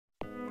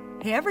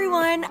Hey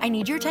everyone, I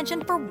need your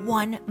attention for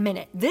 1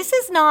 minute. This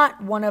is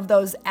not one of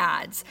those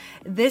ads.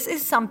 This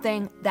is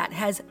something that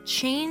has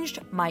changed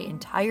my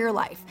entire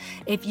life.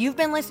 If you've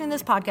been listening to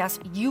this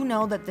podcast, you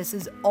know that this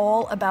is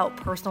all about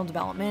personal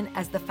development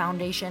as the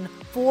foundation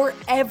for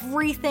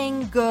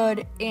everything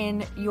good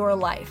in your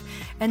life.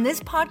 And this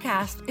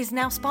podcast is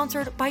now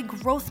sponsored by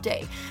Growth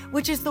Day,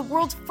 which is the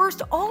world's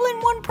first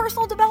all-in-one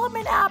personal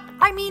development app.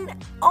 I mean,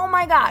 oh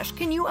my gosh,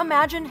 can you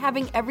imagine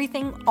having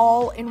everything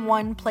all in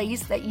one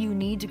place that you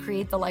need to create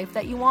the life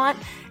that you want?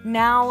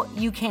 Now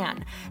you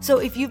can. So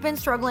if you've been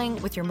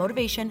struggling with your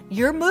motivation,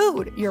 your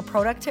mood, your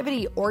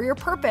productivity, or your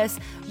purpose,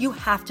 you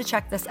have to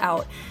check this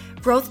out.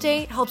 Growth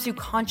Day helps you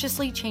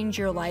consciously change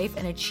your life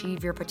and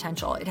achieve your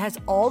potential. It has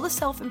all the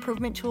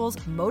self-improvement tools,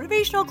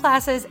 motivational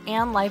classes,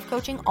 and life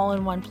coaching all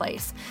in one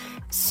place.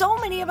 So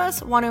many of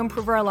us want to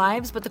improve our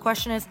lives, but the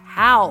question is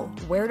how?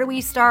 Where do we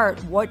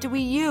start? What do we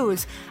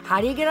use?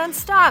 How do you get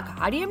unstuck?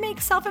 How do you make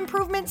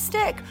self-improvement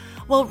stick?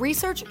 Well,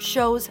 research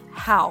shows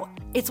how.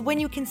 It's when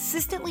you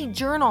consistently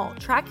journal,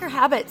 track your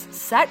habits,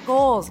 set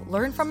goals,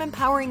 learn from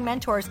empowering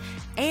mentors,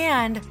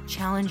 and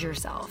challenge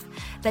yourself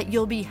that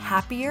you'll be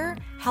happier,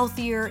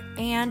 healthier,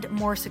 and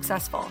more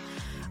successful.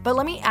 But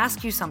let me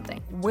ask you something.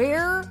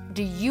 Where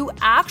do you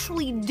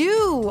actually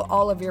do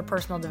all of your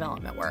personal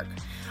development work?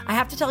 I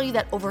have to tell you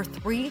that over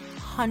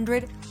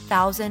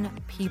 300,000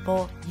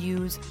 people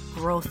use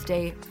Growth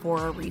Day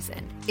for a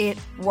reason. It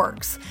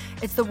works.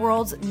 It's the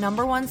world's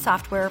 #1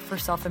 software for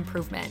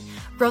self-improvement.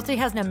 Growth Day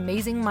has an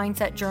amazing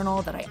mindset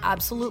journal that I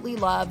absolutely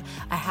love,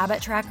 a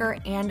habit tracker,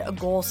 and a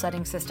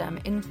goal-setting system.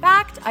 In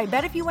fact, I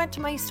bet if you went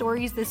to my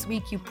stories this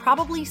week, you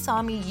probably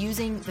saw me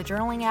using the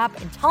journaling app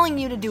and telling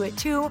you to do it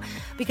too,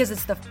 because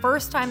it's the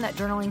first time that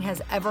journaling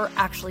has ever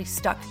actually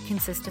stuck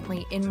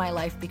consistently in my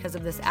life because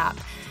of this app.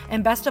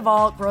 And best of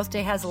all, Growth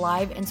Day has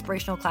live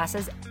inspirational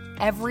classes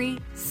every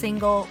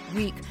single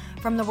week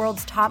from the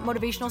world's top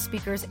motivational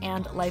speakers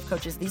and life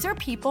coaches. These are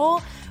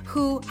people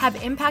who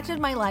have impacted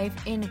my life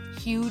in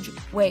huge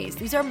ways.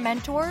 These are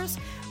mentors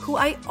who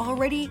I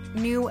already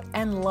knew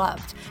and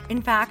loved.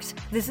 In fact,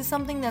 this is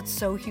something that's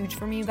so huge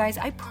for me, you guys.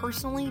 I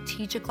personally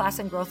teach a class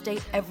in Growth Day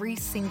every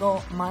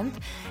single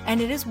month,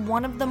 and it is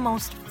one of the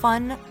most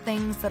fun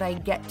things that I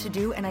get to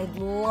do, and I'd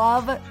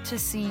love to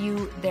see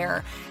you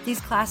there.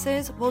 These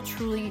classes will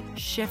truly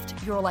shift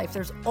your life.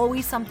 There's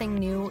always something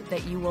new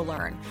that you will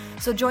learn.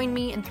 So join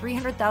me and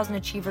 300,000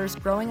 achievers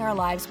growing our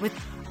lives with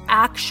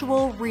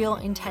actual real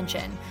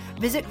intention.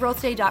 Visit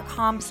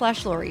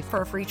growthday.com/Lori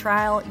for a free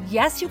trial.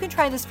 Yes, you can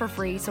try this for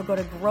free. So go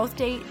to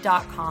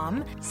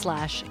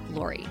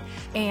growthday.com/Lori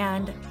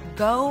and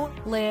go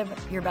live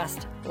your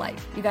best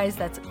life. You guys,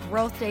 that's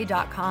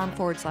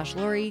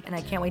growthday.com/Lori. And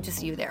I can't wait to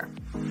see you there.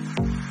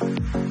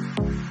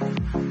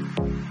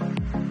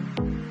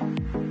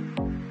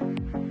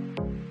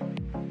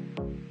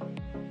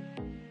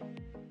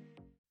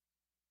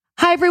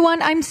 Hi,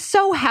 everyone. I'm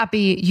so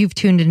happy you've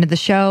tuned into the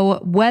show.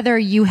 Whether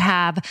you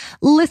have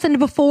listened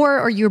before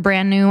or you're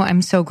brand new,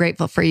 I'm so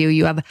grateful for you.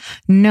 You have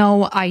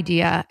no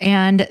idea.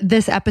 And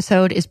this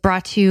episode is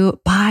brought to you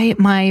by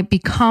my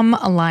Become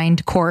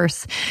Aligned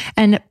course.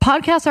 And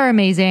podcasts are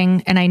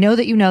amazing. And I know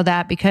that you know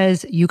that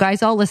because you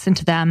guys all listen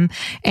to them.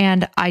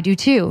 And I do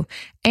too.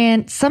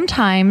 And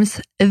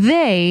sometimes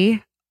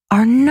they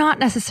are not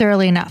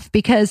necessarily enough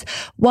because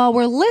while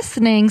we're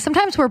listening,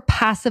 sometimes we're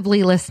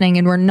passively listening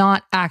and we're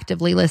not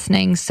actively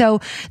listening.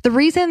 So the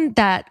reason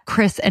that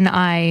Chris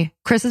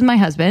is my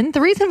husband, the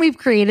reason we've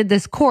created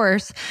this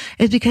course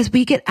is because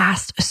we get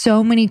asked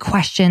so many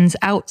questions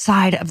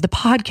outside of the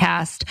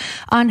podcast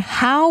on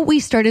how we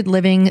started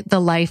living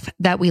the life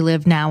that we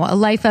live now, a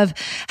life of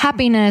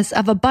happiness,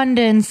 of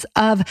abundance,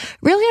 of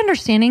really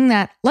understanding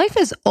that life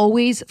is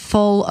always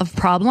full of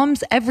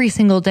problems every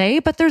single day,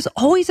 but there's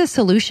always a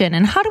solution.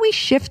 And how do we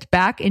shift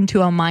back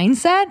into a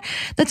mindset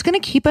that's going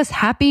to keep us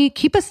happy,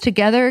 keep us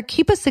together,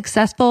 keep us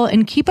successful,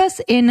 and keep us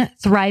in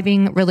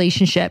thriving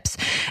relationships?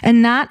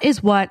 And that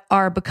is what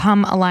our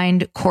Become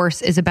Aligned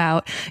course is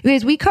about. You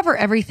guys, we cover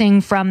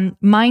everything from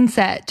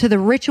mindset to the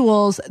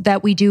rituals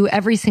that we do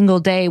every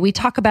single day. We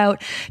talk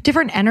about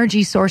different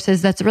energy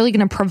sources that's really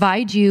going to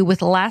provide you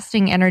with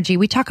lasting energy.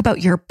 We talk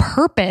about your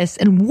purpose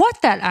and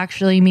what that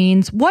actually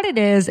means, what it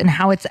is, and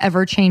how it's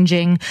ever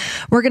changing.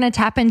 We're going to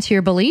tap into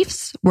your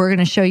beliefs. We're going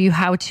to show you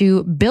how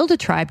to build a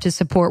tribe to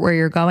support where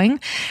you're going.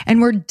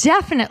 And we're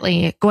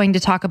definitely going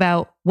to talk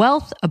about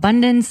wealth,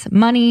 abundance,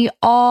 money,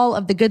 all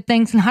of the good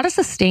things, and how to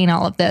sustain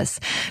all of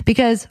this.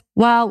 Because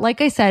while,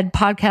 like I said,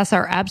 podcasts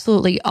are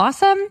absolutely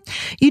awesome,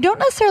 you don't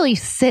necessarily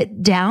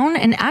sit down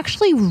and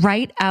actually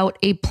write out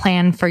a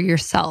plan for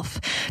yourself.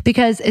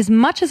 Because as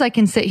much as I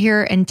can sit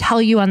here and tell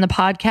you on the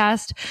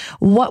podcast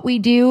what we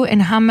do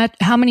and how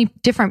many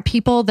different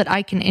people that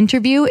I can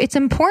interview, it's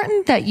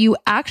important that you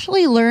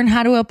actually learn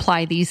how to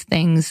apply these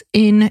things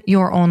in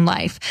your own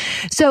life.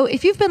 So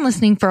if you've been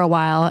listening for a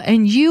while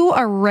and you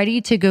are ready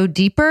to go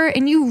deeper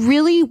and you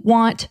really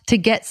want to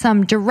get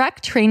some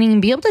direct training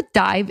and be able to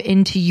dive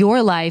into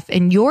your life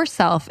and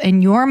yourself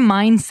and your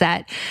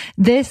mindset,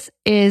 this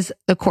is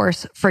the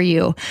course for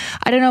you.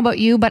 I don't know about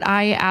you, but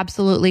I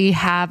absolutely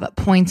have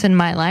points in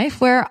my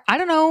life where I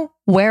don't know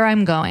where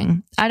I'm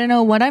going. I don't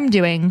know what I'm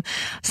doing.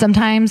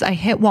 Sometimes I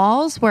hit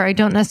walls where I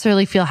don't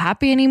necessarily feel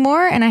happy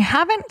anymore, and I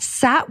haven't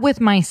sat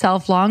with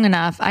myself long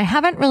enough. I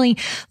haven't really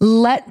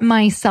let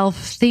myself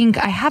think.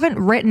 I haven't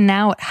written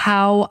out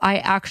how I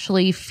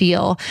actually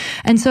feel.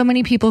 And so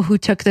many people who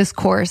took this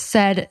course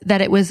said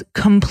that it was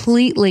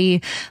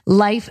completely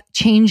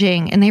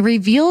life-changing, and they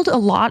revealed a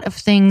lot of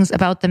things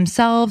about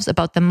themselves,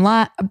 about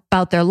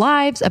their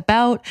lives,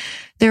 about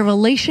their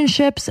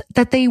relationships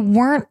that they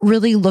weren't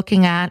really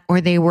looking at or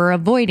they were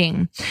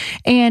avoiding.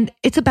 And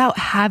it's about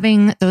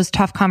having those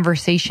tough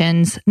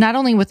conversations, not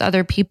only with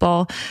other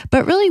people,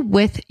 but really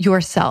with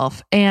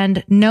yourself,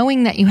 and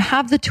knowing that you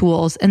have the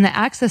tools and the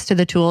access to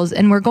the tools.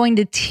 And we're going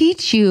to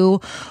teach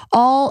you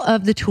all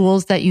of the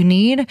tools that you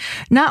need,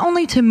 not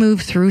only to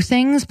move through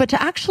things, but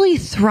to actually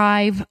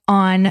thrive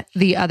on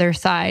the other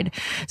side.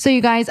 So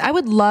you guys, I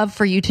would love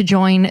for you to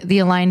join the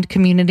Aligned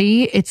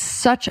community. It's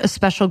such a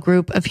special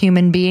group of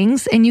human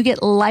beings, and you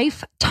get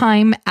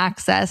lifetime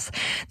access.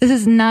 This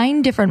is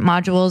 9 different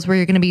modules where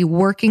you're going to be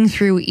working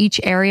through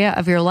each area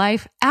of your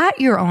life at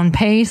your own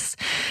pace.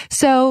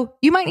 So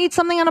you might need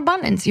something on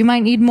abundance. You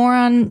might need more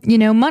on,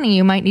 money.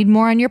 You might need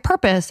more on your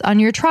purpose, on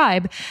your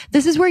tribe.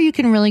 This is where you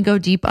can really go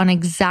deep on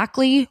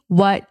exactly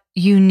what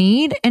you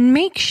need and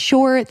make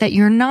sure that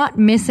you're not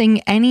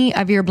missing any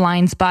of your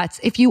blind spots.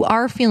 If you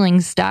are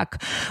feeling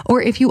stuck, or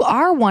if you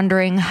are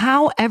wondering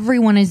how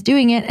everyone is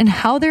doing it and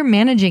how they're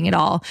managing it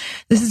all,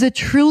 this is a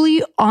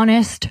truly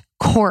honest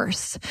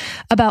course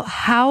about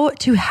how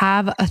to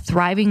have a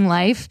thriving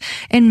life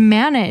and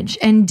manage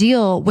and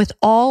deal with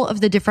all of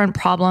the different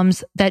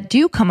problems that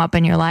do come up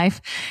in your life,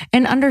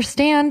 and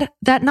understand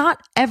that not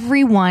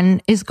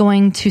everyone is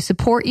going to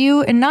support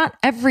you and not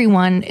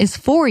everyone is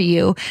for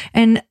you,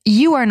 and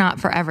you are not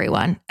for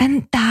everyone.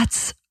 And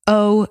that's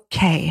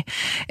okay.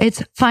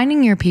 It's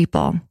finding your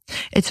people.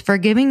 It's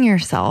forgiving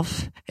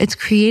yourself. It's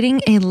creating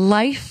a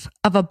life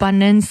of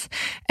abundance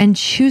and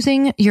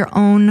choosing your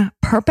own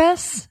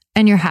purpose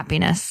and your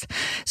happiness.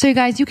 So you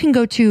guys, you can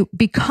go to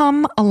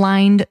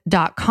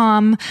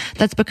becomealigned.com.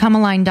 That's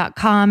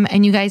becomealigned.com.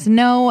 And you guys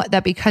know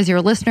that because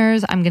you're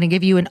listeners, I'm going to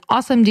give you an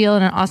awesome deal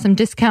and an awesome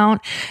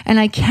discount. And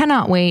I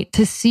cannot wait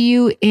to see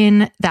you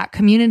in that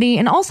community.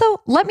 And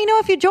also let me know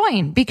if you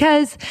join,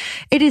 because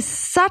it is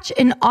such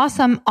an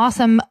awesome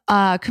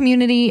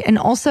community. And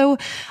also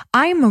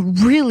I'm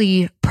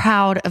really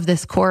proud of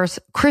this course.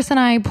 Chris and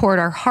I poured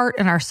our heart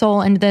and our soul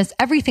into this.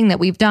 Everything that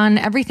we've done,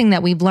 everything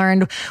that we've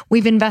learned,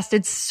 we've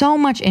invested so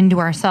much into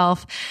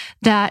ourselves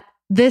that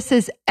this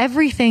is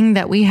everything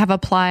that we have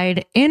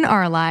applied in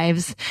our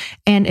lives.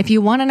 And if you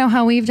want to know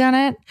how we've done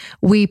it,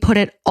 we put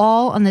it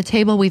all on the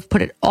table. We've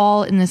put it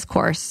all in this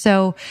course.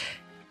 So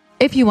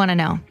if you want to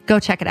know, go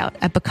check it out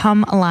at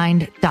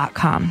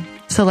becomealigned.com.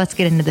 So let's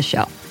get into the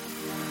show.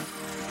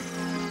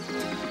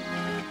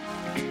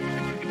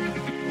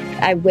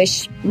 I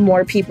wish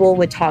more people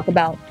would talk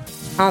about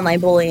online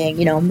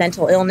bullying,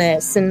 mental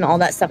illness and all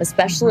that stuff,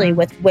 especially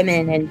with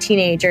women and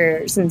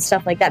teenagers and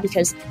stuff like that,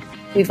 because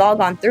we've all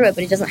gone through it,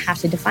 but it doesn't have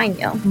to define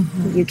you.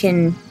 Mm-hmm. You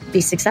can be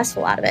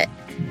successful out of it,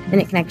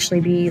 and it can actually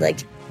be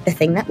like the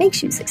thing that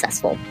makes you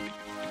successful.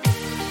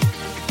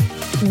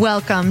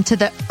 Welcome to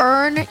the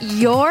Earn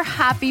Your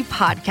Happy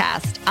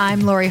podcast.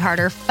 I'm Lori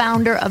Harder,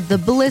 founder of The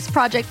Bliss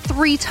Project,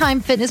 3-time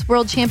fitness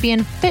world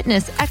champion,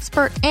 fitness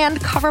expert, and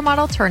cover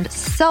model turned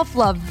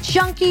self-love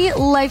junkie,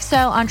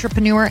 lifestyle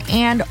entrepreneur,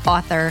 and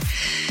author.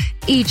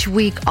 Each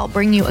week, I'll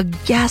bring you a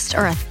guest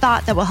or a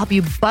thought that will help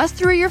you bust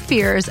through your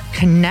fears,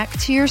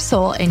 connect to your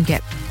soul, and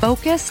get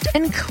focused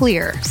and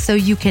clear so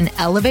you can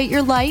elevate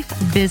your life,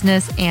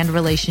 business, and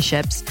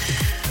relationships.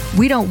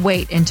 We don't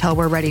wait until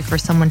we're ready for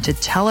someone to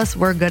tell us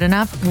we're good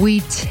enough. We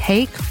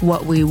take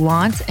what we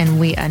want and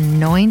we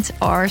anoint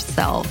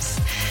ourselves.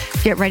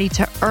 Get ready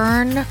to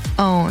earn,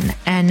 own,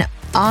 and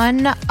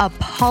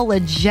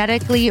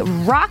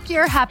unapologetically rock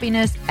your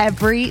happiness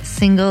every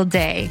single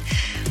day.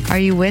 Are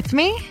you with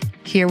me?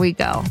 Here we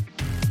go.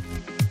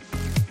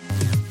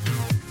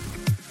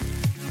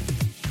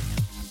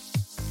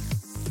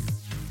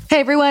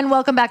 Hey everyone,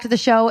 welcome back to the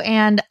show.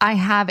 And I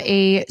have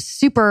a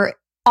super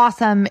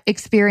awesome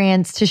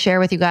experience to share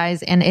with you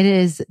guys. And it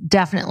is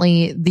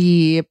definitely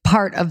the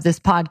part of this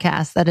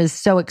podcast that is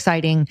so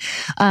exciting.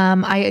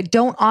 I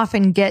don't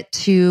often get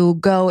to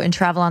go and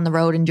travel on the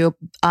road and do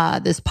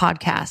this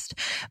podcast,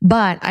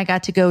 but I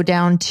got to go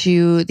down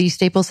to the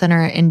Staples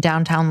Center in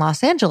downtown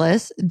Los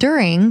Angeles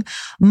during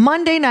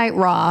Monday Night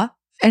Raw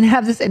and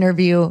have this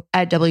interview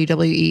at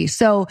WWE.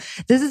 So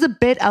this is a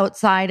bit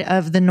outside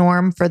of the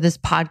norm for this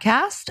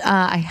podcast.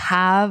 I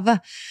have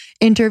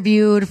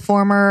interviewed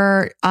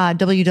former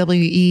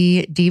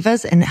WWE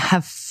divas and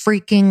have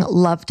freaking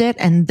loved it.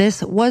 And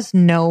this was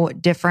no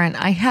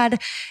different. I had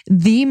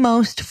the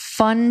most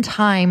fun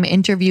time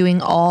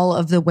interviewing all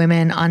of the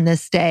women on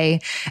this day.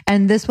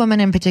 And this woman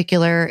in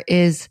particular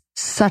is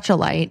such a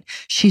light.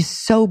 She's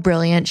so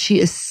brilliant. She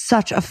is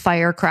such a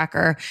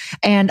firecracker.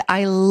 And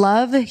I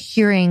love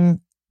hearing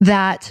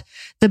that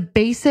the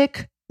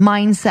basic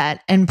mindset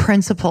and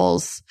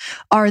principles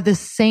are the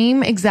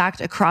same exact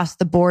across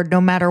the board,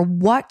 no matter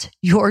what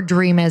your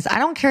dream is. I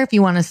don't care if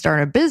you want to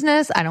start a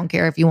business. I don't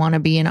care if you want to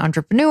be an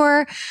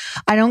entrepreneur.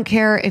 I don't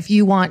care if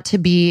you want to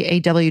be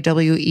a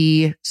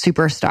WWE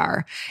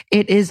superstar.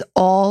 It is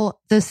all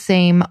the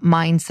same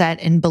mindset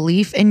and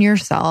belief in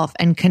yourself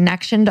and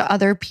connection to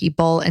other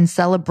people and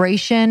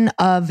celebration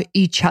of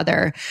each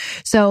other.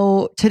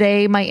 So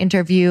today my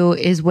interview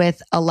is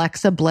with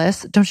Alexa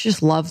Bliss. Don't you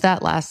just love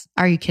that last?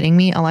 Are you kidding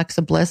me?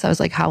 Alexa Bliss. I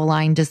was like, how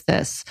aligned is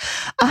this?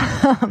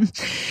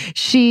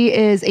 She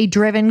is a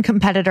driven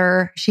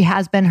competitor. She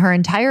has been her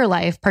entire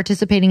life,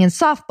 participating in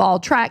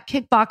softball, track,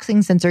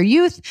 kickboxing since her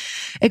youth,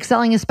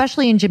 excelling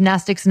especially in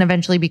gymnastics and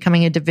eventually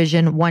becoming a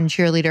Division I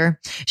cheerleader.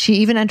 She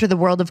even entered the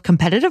world of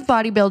competitive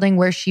bodybuilding,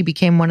 where she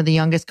became one of the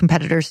youngest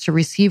competitors to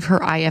receive her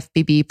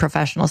IFBB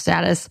professional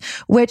status,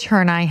 which her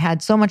and I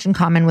had so much in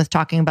common with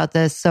talking about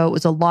this. So it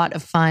was a lot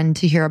of fun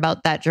to hear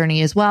about that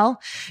journey as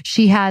well.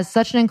 She has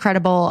such an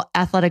incredible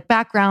athletic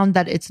background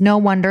that it's no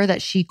wonder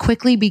that she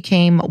quickly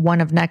became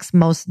one of next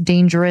most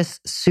dangerous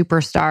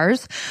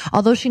superstars.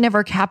 Although she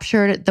never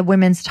captured the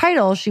women's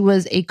title, she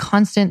was a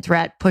constant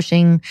threat,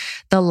 pushing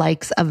the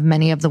likes of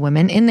many of the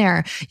women in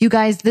there. You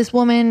guys, this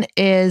woman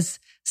is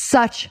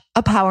such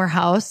a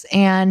powerhouse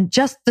and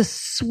just the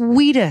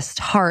sweetest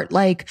heart.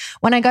 Like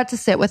when I got to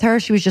sit with her,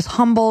 she was just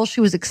humble. She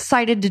was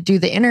excited to do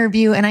the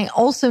interview. And I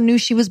also knew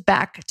she was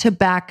back to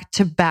back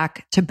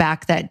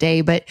that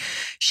day, but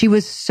she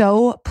was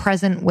so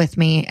present with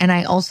me. And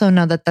I also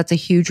know that that's a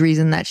huge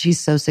reason that she's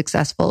so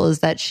successful, is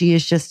that she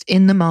is just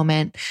in the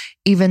moment,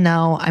 even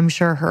though I'm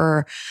sure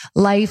her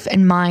life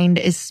and mind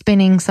is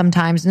spinning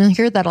sometimes. And you'll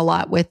hear that a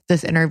lot with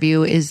this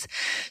interview, is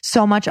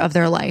so much of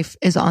their life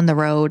is on the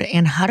road.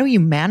 And how do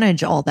you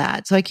manage all that?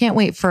 So I can't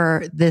wait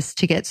for this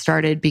to get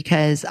started,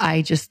 because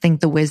I just think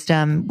the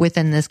wisdom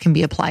within this can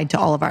be applied to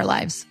all of our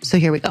lives. So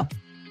here we go.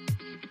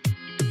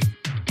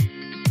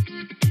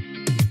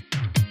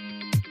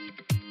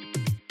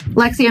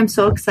 Lexi, I'm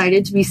so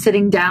excited to be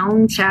sitting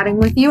down chatting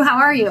with you. How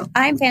are you?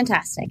 I'm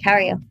fantastic. How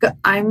are you? Good.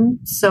 I'm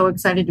so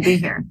excited to be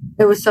here.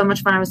 It was so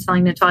much fun. I was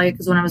telling Natalia,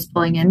 because when I was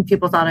pulling in,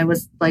 people thought I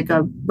was like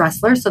a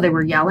wrestler, so they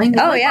were yelling.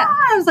 Oh, like, yeah.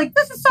 I was like,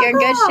 this is so You're in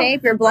cool. good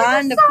shape. You're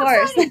blonde, of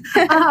course.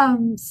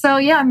 So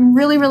yeah, I'm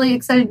really, really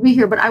excited to be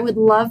here. But I would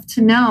love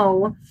to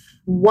know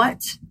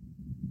what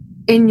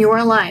in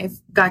your life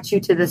got you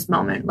to this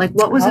moment. Like,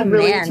 what was it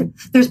really?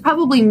 There's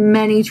probably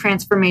many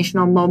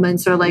transformational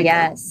moments or like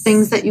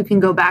things that you can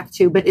go back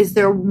to. But is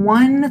there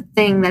one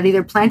thing that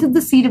either planted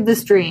the seed of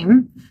this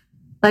dream?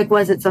 Like,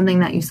 was it something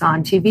that you saw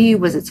on TV?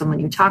 Was it someone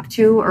you talked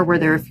to? Or were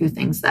there a few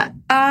things that...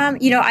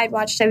 I'd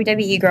watched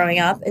WWE growing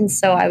up. And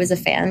so I was a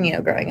fan,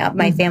 growing up.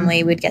 My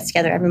family would get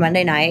together every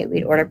Monday night.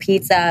 We'd order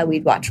pizza.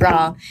 We'd watch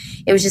Raw.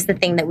 It was just the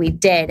thing that we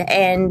did.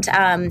 And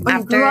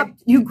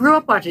You grew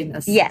up watching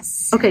this?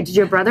 Yes. Okay. Did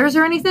you have brothers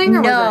or anything?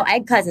 Or no, I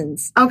had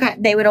cousins. Okay.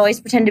 They would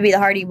always pretend to be the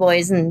Hardy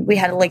Boys. And we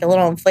had like a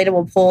little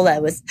inflatable pool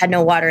that had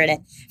no water in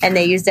it. And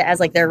they used it as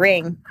like their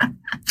ring.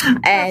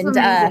 And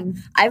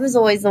I was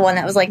always the one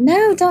that was like,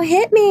 no, don't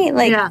hit me.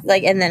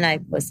 And then I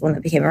was the one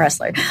that became a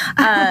wrestler.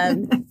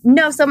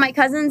 So my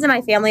cousins and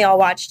my family all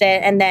watched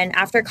it. And then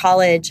after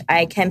college,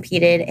 I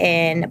competed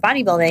in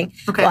bodybuilding.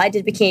 Okay. Well, I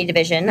did bikini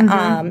division.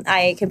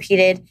 I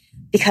competed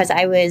because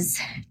I was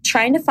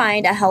trying to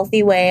find a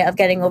healthy way of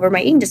getting over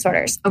my eating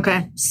disorders.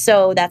 Okay.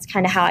 So that's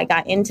kind of how I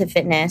got into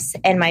fitness.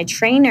 And my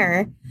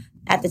trainer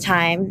at the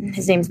time,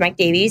 his name's Mike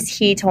Davies,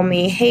 he told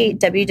me, hey,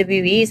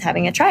 WWE is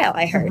having a tryout,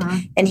 I heard.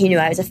 And he knew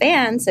I was a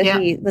fan. So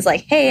he was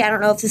like, hey, I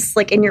don't know if this is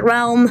like in your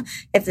realm,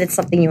 if it's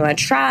something you want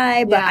to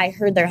try, but I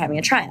heard they're having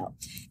a tryout.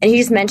 And he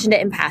just mentioned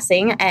it in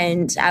passing.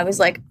 And I was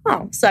like,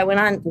 oh. So I went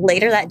on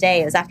later that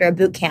day. It was after a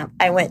boot camp.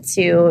 I went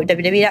to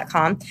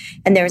WWE.com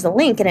and there was a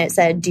link and it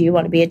said, do you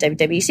want to be a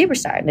WWE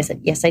superstar? And I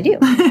said, yes, I do.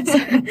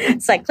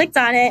 So I clicked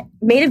on it,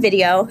 made a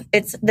video.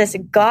 It's this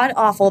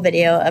god-awful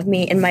video of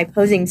me in my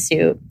posing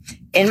suit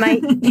in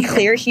my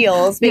clear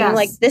heels being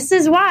like, this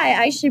is why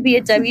I should be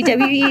a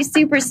WWE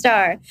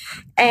superstar.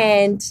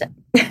 And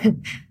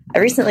I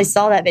recently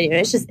saw that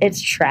video.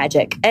 It's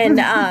tragic.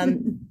 And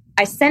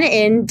I sent it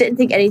in, didn't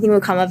think anything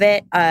would come of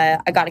it. I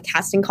got a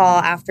casting call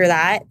after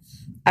that.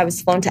 I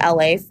was flown to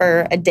LA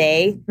for a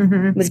day,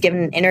 was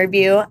given an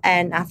interview.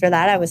 And after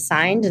that, I was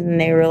signed and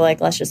they were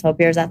like, let's just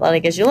hope you're as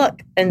athletic as you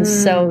look. And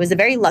so it was a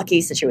very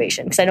lucky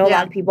situation because I know a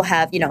lot of people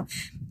have,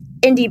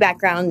 indie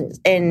background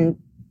in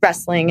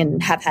wrestling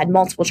and have had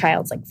multiple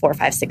tryouts, like 4,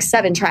 5, 6,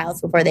 7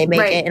 tryouts before they make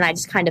it. And I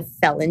just kind of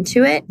fell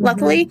into it,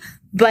 luckily.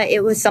 But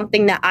it was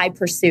something that I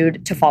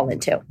pursued to fall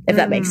into, if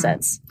that makes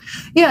sense.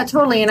 Yeah,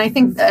 totally. And I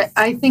think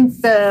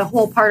the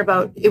whole part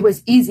about it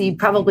was easy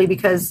probably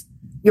because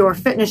your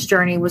fitness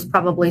journey was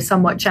probably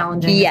somewhat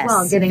challenging as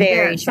well. Getting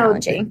very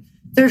challenging. So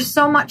there's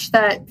so much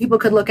that people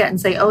could look at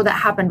and say, oh, that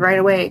happened right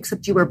away,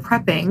 except you were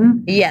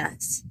prepping.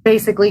 Yes.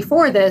 Basically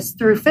for this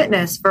through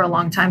fitness for a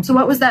long time. So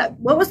what was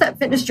that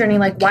fitness journey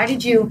like? Why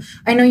did you,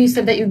 I know you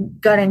said that you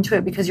got into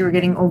it because you were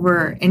getting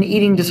over an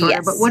eating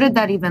disorder, but what did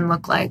that even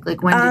look like?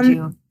 Like when did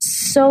you?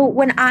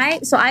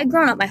 So I've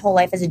grown up my whole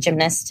life as a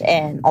gymnast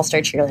and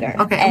all-star cheerleader.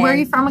 Okay. And where are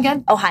you from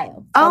again?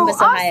 Ohio. Columbus,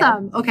 Ohio.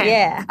 Awesome. Okay.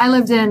 Yeah. I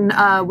lived in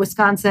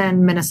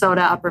Wisconsin,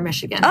 Minnesota, Upper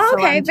Michigan. Oh,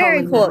 okay. So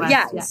very totally cool.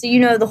 Midwest. Yeah. So you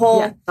know the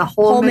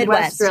whole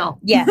Midwest drill.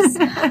 Yes.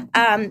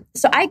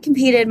 So I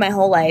competed my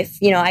whole life.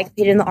 I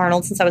competed in the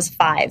Arnold since I was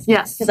 5.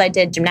 Yes. Because I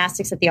did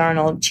gymnastics at the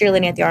Arnold,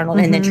 cheerleading at the Arnold,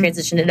 and then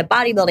transitioned into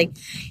bodybuilding.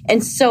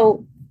 And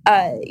so,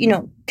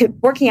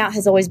 working out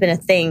has always been a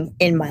thing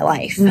in my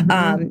life.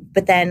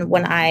 But then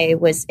when I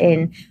was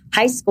in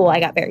high school, I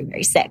got very,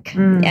 very sick.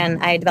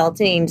 And I developed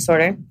an eating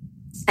disorder.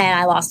 And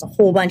I lost a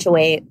whole bunch of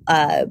weight,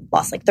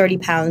 lost like 30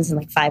 pounds in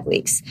like 5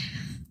 weeks.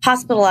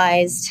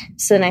 Hospitalized.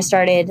 So then I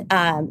started,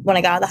 when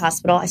I got out of the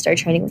hospital, I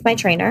started training with my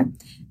trainer,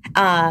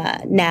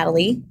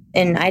 Natalie.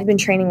 And I'd been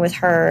training with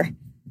her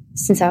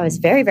since I was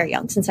very, very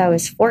young, since I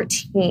was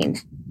 14.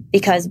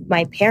 Because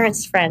my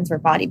parents' friends were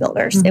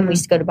bodybuilders and we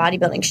used to go to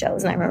bodybuilding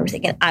shows. And I remember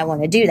thinking, I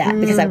want to do that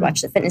because I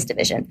watched the fitness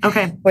division.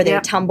 Okay. Where they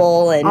would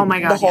tumble and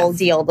the whole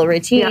deal, the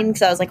routine.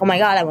 Because I was like, oh my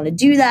God, I want to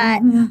do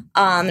that. And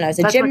I was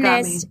a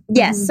gymnast.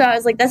 Yes. So I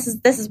was like, this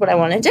is what I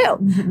want to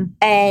do.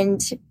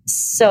 And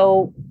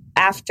so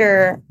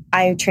after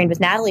I trained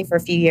with Natalie for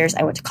a few years,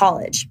 I went to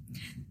college.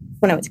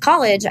 When I went to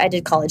college, I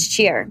did college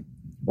cheer.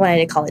 When I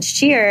did college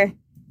cheer,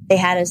 they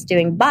had us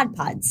doing bod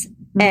pods.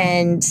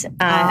 And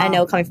I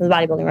know coming from the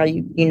bodybuilding world,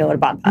 you know what a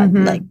bod pod,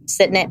 like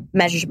sit in it,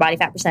 measures your body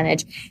fat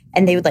percentage,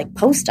 and they would like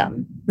post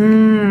them.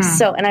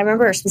 So, and I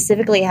remember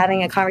specifically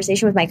having a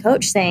conversation with my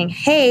coach saying,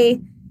 hey,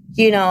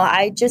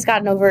 I just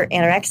gotten over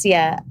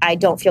anorexia. I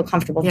don't feel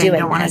comfortable doing you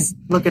don't want to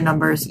look at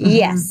numbers.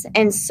 Yes.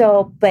 And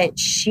so, but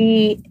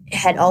she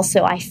had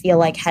also, I feel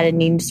like, had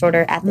an eating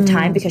disorder at the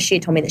time because she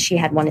had told me that she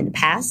had one in the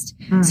past.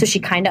 So she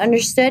kind of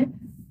understood.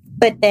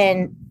 But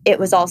then it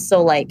was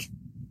also like,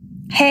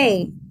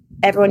 hey,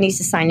 everyone needs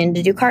to sign in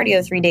to do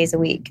cardio 3 days a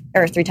week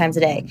or 3 times a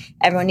day.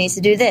 Everyone needs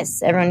to do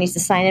this. Everyone needs to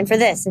sign in for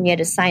this. And you had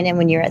to sign in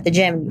when you were at the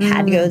gym. You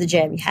had to go to the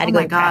gym. You had to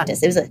go to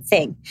practice. It was a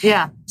thing.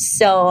 Yeah.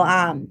 So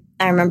I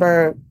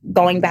remember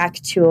going back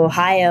to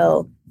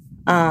Ohio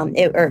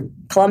or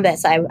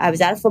Columbus. I was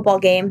at a football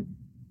game.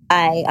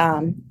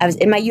 I was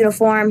in my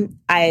uniform.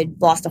 I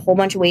lost a whole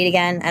bunch of weight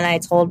again. And I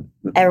told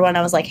everyone,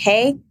 I was like,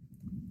 hey,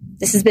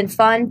 this has been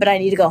fun, but I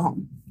need to go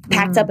home.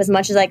 Packed up as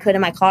much as I could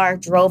in my car,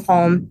 drove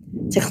home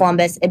to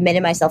Columbus,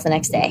 admitted myself the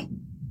next day,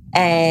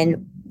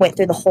 and went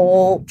through the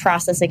whole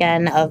process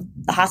again of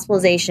the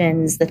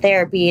hospitalizations, the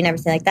therapy, and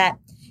everything like that.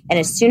 And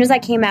as soon as I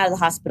came out of the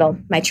hospital,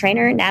 my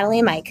trainer, Natalie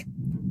and Mike,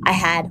 I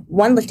had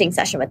one lifting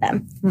session with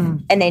them,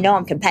 and they know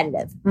I'm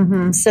competitive.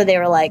 So they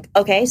were like,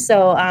 okay,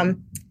 so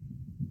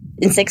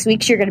in 6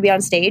 weeks, you're going to be on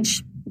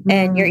stage,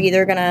 and you're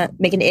either going to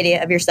make an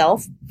idiot of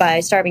yourself by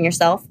starving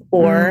yourself,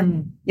 or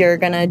you're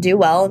going to do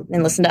well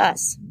and listen to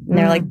us. And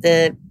they're like,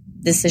 the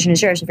decision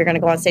is yours if you're going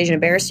to go on stage and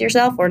embarrass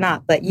yourself or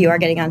not, but you are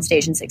getting on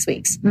stage in 6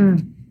 weeks.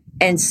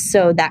 And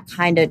so that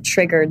kind of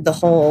triggered the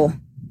whole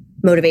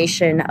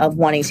motivation of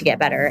wanting to get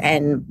better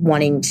and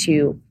wanting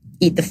to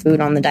eat the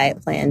food on the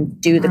diet plan,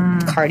 do the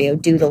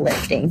cardio, do the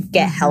lifting,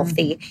 get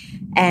healthy.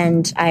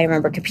 And I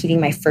remember competing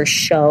my first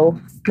show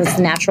with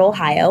Natural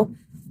Ohio.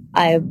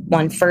 I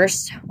won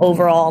first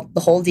overall,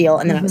 the whole deal,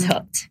 and then I was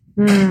hooked.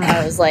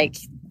 I was like,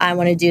 I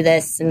want to do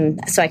this.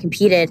 And so I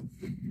competed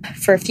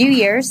for a few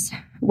years,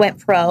 went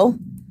pro.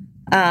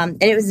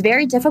 And it was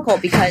very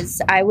difficult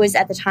because I was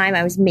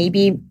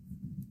maybe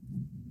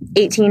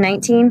 18,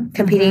 19,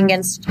 competing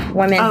against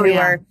women who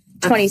were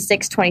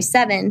 26,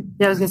 27.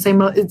 Yeah, I was going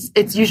to say,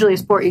 it's usually a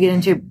sport you get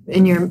into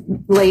in your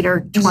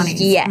later 20s.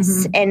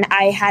 Yes. And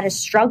I had a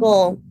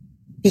struggle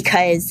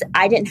because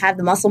I didn't have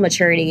the muscle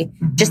maturity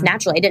just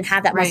naturally. I didn't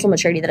have that muscle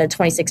maturity that a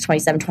 26,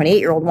 27,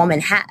 28-year-old woman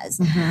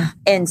has.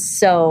 And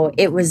so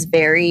it was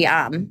very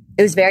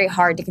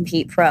hard to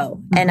compete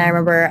pro. And I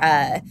remember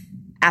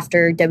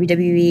after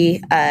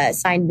WWE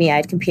signed me,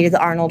 I'd competed the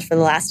Arnold for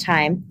the last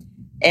time.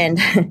 And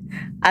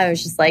I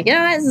was just like,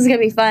 this is going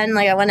to be fun.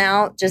 Like I went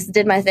out, just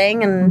did my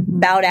thing and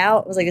bowed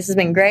out. I was like, this has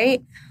been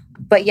great.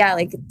 But yeah,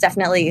 like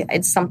definitely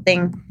it's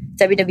something,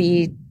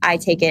 WWE, I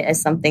take it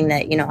as something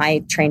that,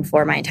 I trained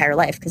for my entire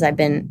life because I've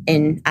been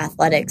in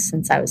athletics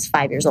since I was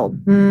 5 years old.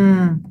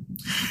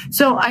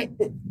 So I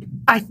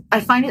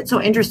find it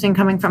so interesting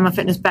coming from a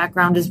fitness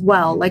background as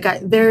well. Like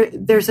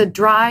there's a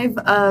drive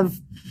of,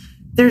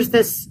 there's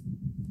this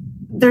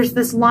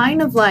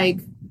line of like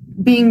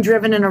being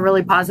driven in a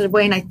really positive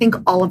way. And I think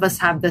all of us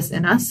have this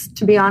in us,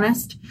 to be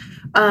honest.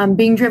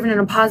 Being driven in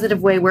a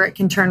positive way where it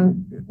can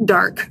turn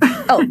dark.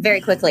 Oh,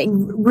 very quickly.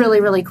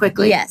 Really, really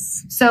quickly.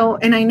 Yes. So,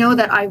 and I know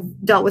that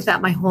I've dealt with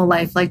that my whole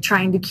life, like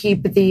trying to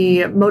keep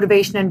the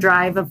motivation and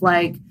drive of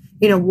like,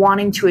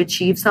 wanting to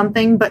achieve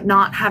something, but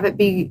not have it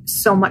be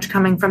so much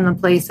coming from the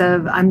place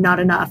of I'm not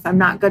enough, I'm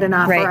not good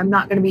enough, or I'm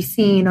not going to be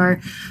seen,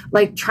 or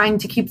like trying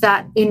to keep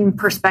that in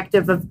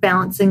perspective of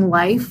balancing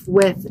life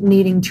with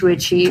needing to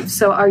achieve.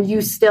 So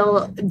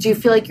do you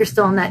feel like you're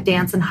still in that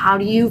dance? And how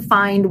do you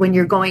find when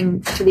you're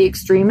going to the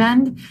extreme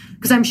end?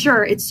 Because I'm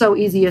sure it's so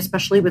easy,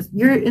 especially with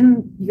you're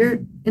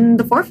in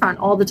the forefront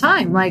all the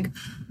time. Like,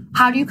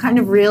 How do you kind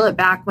of reel it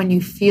back when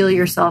you feel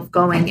yourself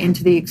going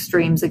into the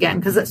extremes again?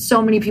 Because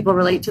so many people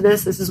relate to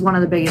this. This is one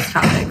of the biggest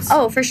topics.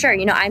 Oh, for sure.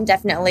 I'm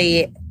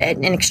definitely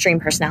an extreme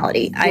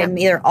personality. I am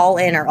either all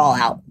in or all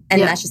out.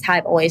 And that's just how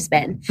I've always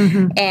been.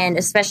 Mm-hmm. And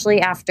especially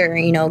after,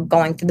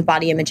 going through the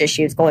body image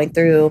issues, going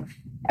through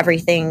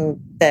everything,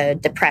 the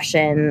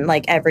depression,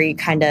 like every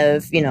kind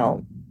of,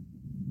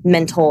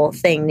 mental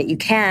thing that you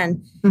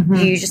can,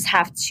 you just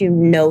have to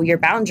know your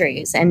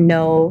boundaries and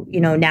know,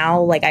 now,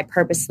 like I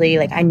purposely,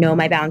 like I know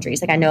my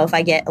boundaries. Like I know if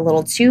I get a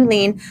little too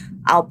lean,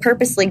 I'll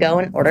purposely go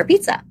and order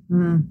pizza.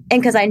 And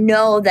because I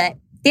know that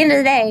at the end of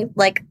the day,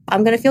 like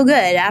I'm going to feel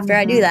good after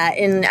I do that.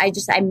 And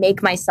I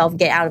make myself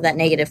get out of that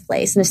negative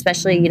place. And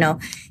especially,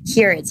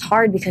 here it's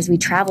hard because we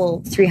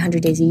travel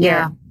 300 days a year.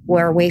 Yeah.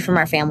 We're away from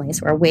our families.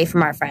 We're away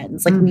from our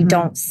friends. Like we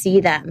don't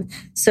see them.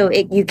 So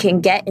you can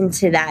get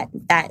into that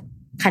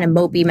kind of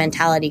mopey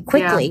mentality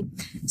quickly.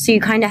 Yeah. So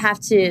you kind of have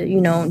to,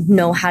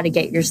 know how to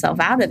get yourself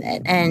out of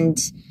it. And,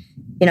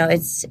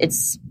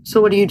 it's.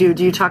 So what do?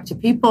 Do you talk to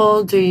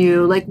people? Do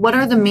you what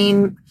are the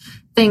main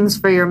things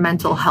for your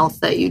mental health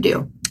that you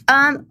do?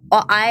 Well,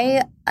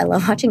 I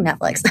love watching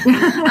Netflix.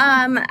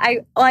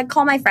 I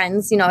call my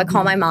friends, I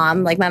call my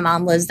mom, like my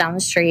mom lives down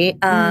the street.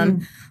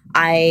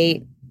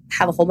 I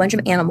have a whole bunch of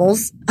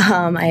animals.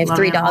 I have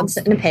 3 dogs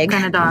and a pig. What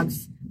kind of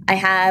dogs? I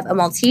have a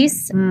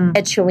Maltese, a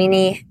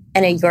Chiweenie,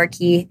 and a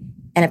Yorkie,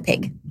 and a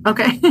pig.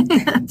 Okay.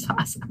 That's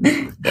awesome.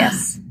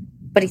 Yes.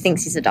 But he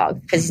thinks he's a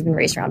dog because he's been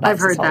raised around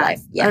dogs his whole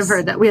life. Yes. I've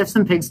heard that. We have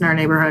some pigs in our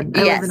neighborhood.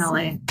 I live in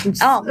LA.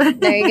 Oh,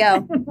 there you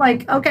go.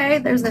 Okay,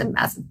 there's a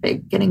massive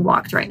pig getting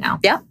walked right now.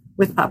 Yeah.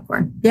 With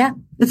popcorn. Yeah.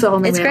 It's the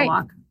only way to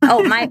walk.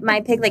 Oh,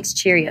 my pig likes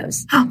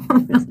Cheerios. Oh,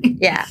 really?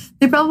 Yeah.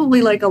 They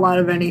probably like a lot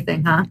of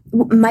anything, huh?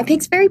 My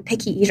pig's very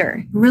picky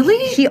eater. Really?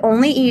 He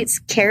only eats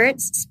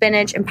carrots,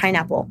 spinach, and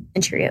pineapple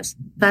and Cheerios.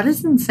 That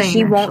is insane.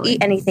 He won't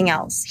eat anything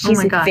else.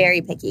 He's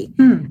very picky.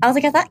 I was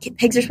like, I thought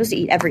pigs are supposed to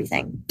eat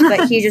everything.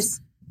 But he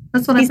just...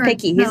 That's what he's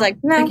picky. No, he's like,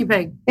 no. Picky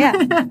pig. Yeah.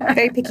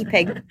 Very picky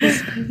pig.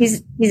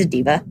 He's a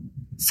diva.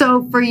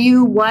 So for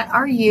you, what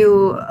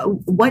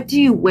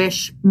do you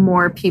wish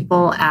more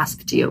people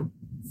asked you?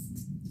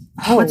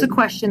 Oh. What's a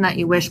question that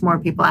you wish more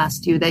people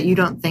asked you that you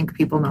don't think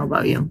people know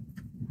about you?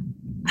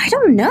 I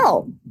don't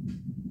know.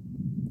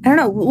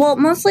 Well,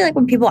 mostly like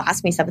when people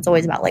ask me stuff, it's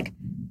always about like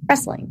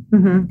wrestling,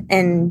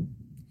 and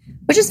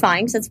which is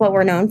fine because that's what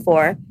we're known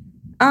for.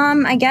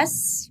 I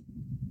guess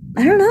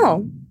I don't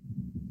know.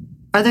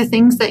 Are there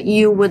things that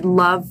you would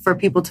love for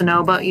people to know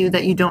about you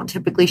that you don't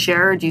typically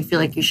share, or do you feel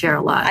like you share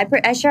a lot?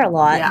 I share a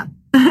lot. Yeah,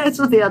 that's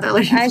what the other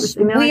ladies were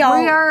saying. We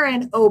are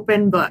an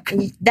open book.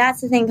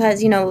 That's the thing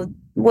because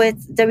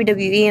with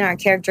WWE and our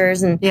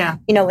characters and,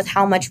 with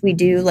how much we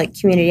do like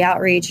community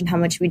outreach and how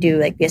much we do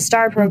like Be a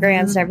Star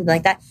programs and everything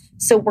like that.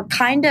 So we're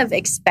kind of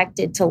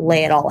expected to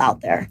lay it all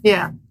out there.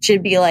 Yeah.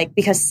 Should be like,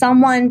 because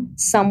someone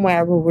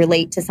somewhere will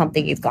relate to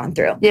something you've gone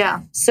through. Yeah.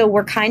 So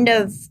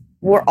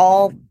we're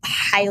all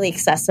highly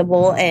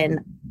accessible and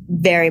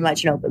very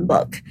much an open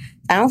book.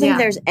 I don't think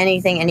there's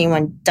anything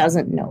anyone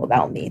doesn't know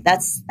about me.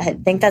 I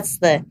think that's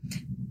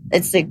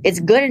it's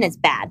good and it's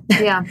bad.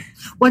 Yeah.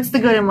 What's the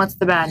good and what's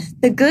the bad?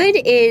 The good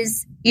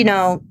is,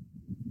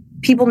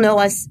 people know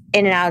us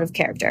in and out of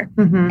character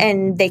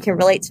and they can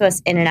relate to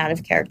us in and out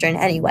of character in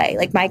any way.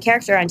 Like my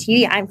character on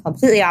TV, I'm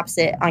completely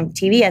opposite on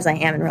TV as I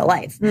am in real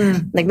life.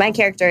 Like my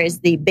character is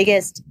the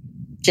biggest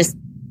just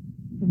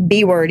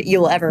B word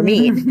you'll ever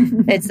meet.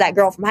 It's that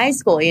girl from high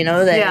school,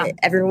 that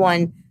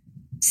everyone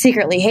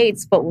secretly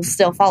hates, but will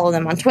still follow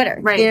them on Twitter.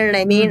 Right. You know what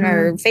I mean?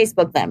 Or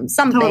Facebook them,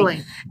 something.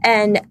 Totally.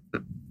 And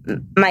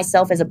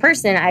myself as a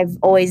person, I've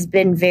always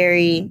been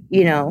very,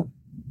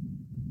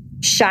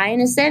 shy in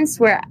a sense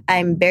where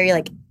I'm very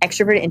like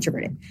extroverted,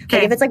 introverted. Okay.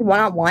 Like if it's like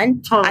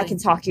one-on-one, I can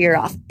talk your ear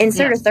off.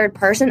 Insert a third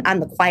person, I'm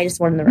the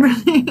quietest one in the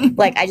room. Really?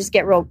 Like I just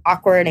get real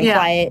awkward and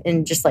quiet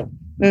and just like,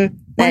 Where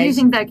do you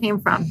think that came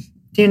from?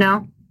 Do you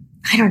know?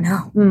 I don't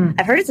know.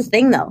 I've heard it's a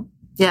thing though.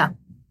 Yeah.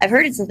 I've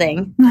heard it's a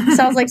thing.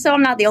 So I was like, so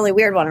I'm not the only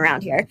weird one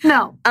around here.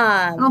 No.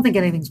 I don't think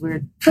anything's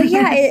weird. But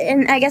yeah,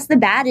 and I guess the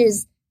bad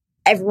is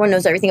everyone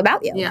knows everything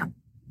about you. Yeah.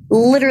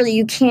 Literally,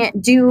 you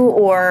can't do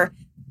or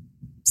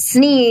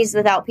sneeze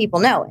without people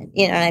knowing.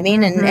 You know what I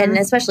mean? And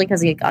especially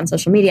because on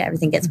social media,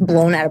 everything gets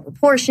blown out of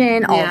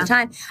proportion all the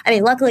time. I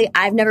mean, luckily,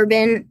 I've never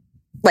been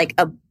like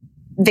a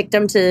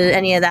victim to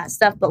any of that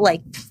stuff. But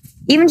like,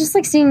 even just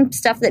like seeing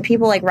stuff that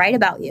people like write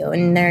about you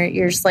and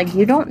you're just like,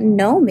 you don't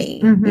know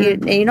me.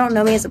 You don't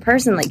know me as a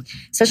person. Like,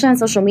 especially on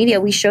social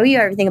media, we show you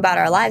everything about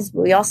our lives,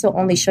 but we also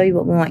only show you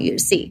what we want you to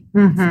see.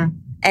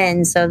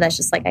 And so that's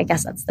just like, I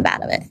guess that's the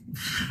bad of it.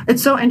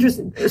 It's so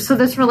interesting. So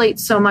this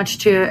relates so much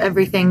to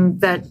everything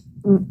that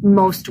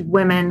most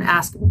women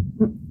ask.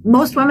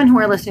 Most women who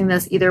are listening to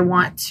this either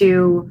want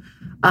to,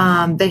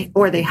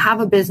 they have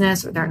a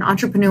business, or they're an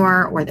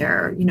entrepreneur, or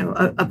they're,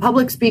 a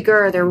public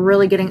speaker, or they're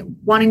really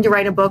wanting to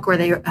write a book, or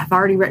they have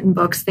already written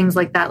books, things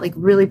like that, like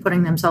really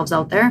putting themselves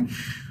out there.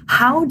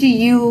 How do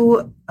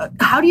you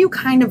how do you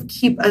kind of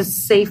keep a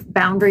safe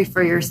boundary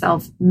for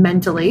yourself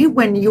mentally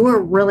when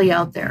you're really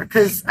out there?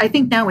 Because I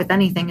think now with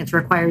anything, it's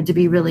required to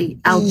be really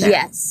out there.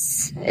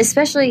 Yes.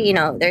 Especially, you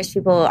know, there's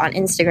people on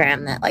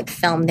Instagram that like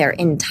film their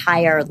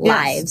entire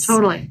lives.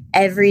 Totally.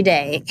 Every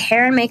day.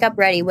 Hair and makeup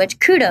ready, which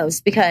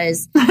kudos,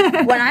 because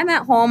when I'm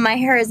at home, my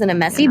hair is in a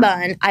messy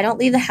bun. I don't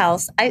leave the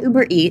house. I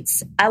Uber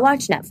Eats. I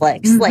watch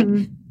Netflix. Mm-hmm.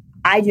 Like,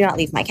 I do not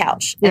leave my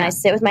couch. And I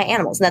sit with my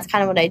animals. And that's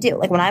kind of what I do.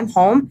 Like, when I'm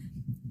home,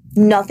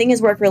 nothing is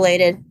work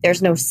related.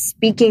 There's no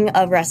speaking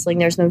of wrestling.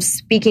 There's no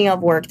speaking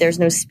of work. There's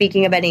no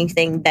speaking of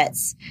anything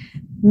that's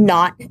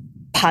not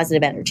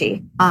positive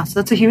energy.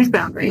 So that's a huge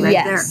boundary right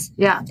there.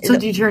 Yeah. So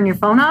do you turn your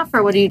phone off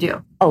or what do you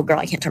do? Oh, girl,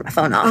 I can't turn my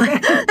phone off. Okay.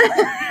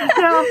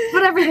 No,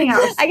 but everything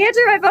else. I can't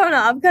turn my phone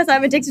off because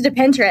I'm addicted to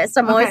Pinterest.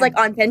 I'm always like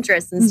on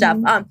Pinterest and stuff.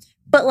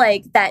 But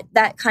like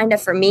that kind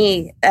of for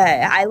me,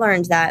 I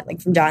learned that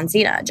like from John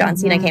Cena. John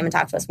Cena came and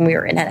talked to us when we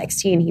were in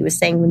NXT and he was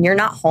saying, when you're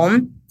not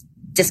home,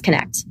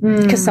 disconnect.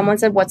 Because someone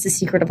said, what's the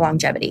secret of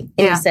longevity?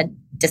 And he said,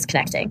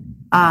 disconnecting.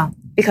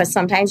 Because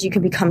sometimes you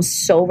can become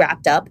so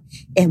wrapped up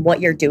in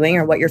what you're doing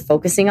or what you're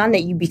focusing on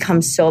that you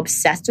become so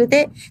obsessed with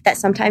it that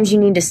sometimes you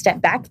need to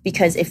step back,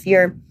 because if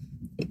you're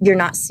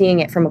not seeing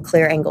it from a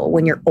clear angle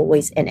when you're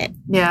always in it.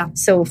 Yeah.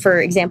 So for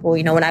example,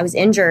 you know, when I was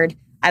injured,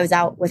 I was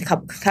out with a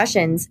couple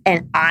concussions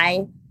and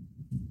I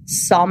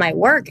saw my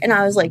work and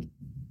I was like,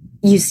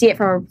 you see it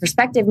from a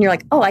perspective and you're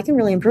like, oh, I can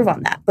really improve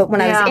on that. But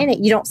when I was in it,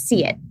 you don't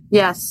see it.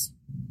 Yes.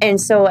 And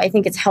so I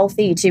think it's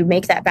healthy to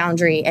make that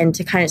boundary and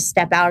to kind of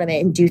step out of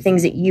it and do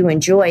things that you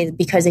enjoy,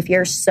 because if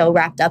you're so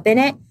wrapped up in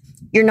it,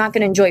 you're not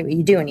going to enjoy what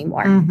you do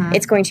anymore.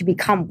 It's going to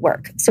become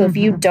work. So if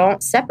you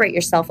don't separate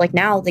yourself, like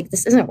now, like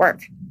this isn't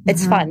work.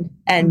 It's fun.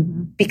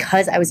 And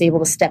because I was able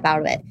to step out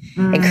of it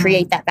and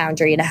create that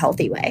boundary in a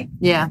healthy way.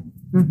 Yeah.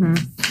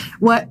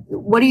 What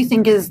do you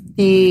think is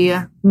the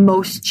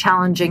most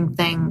challenging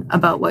thing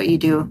about what you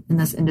do in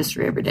this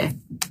industry every day?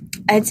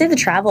 I'd say the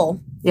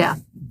travel. Yeah.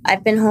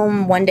 I've been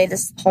home one day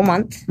this whole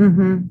month.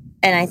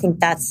 And I think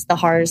that's the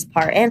hardest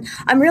part. And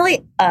I'm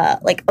really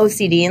like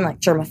OCD and like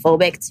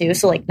germophobic too.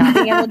 So like not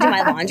being able to do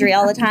my laundry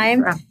all the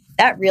time,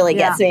 that really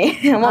gets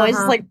me. I'm always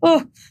just like,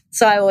 oh.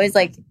 So I always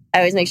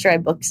make sure I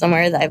book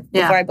somewhere that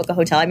before I book a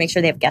hotel, I make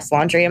sure they have guest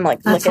laundry. I'm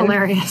like, that's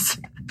hilarious.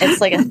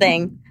 It's like a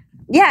thing.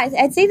 Yeah,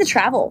 I'd say the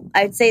travel.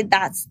 I'd say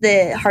that's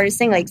the hardest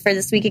thing. Like for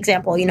this week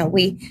example, you know,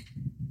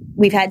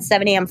 we've had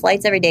 7 a.m.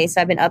 flights every day.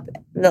 So I've been up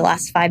the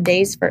last 5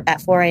 days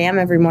at 4 a.m.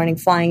 every morning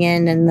flying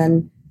in and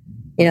then,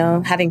 you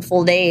know, having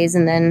full days.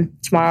 And then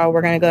tomorrow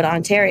we're going to go to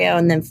Ontario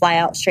and then fly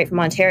out straight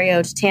from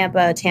Ontario to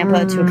Tampa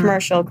to a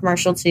commercial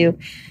to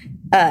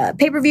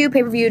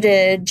pay-per-view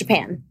to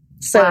Japan.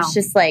 So it's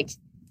just like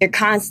you're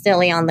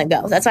constantly on the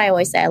go. That's why I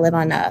always say I live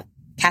on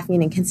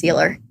caffeine and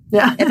concealer.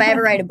 Yeah. If I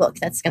ever write a book,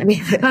 that's going to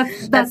be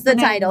that's the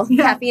title,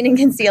 Caffeine and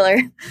Concealer.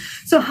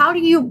 So how do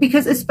you,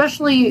 because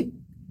especially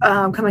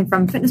coming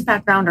from fitness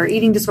background or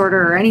eating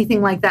disorder or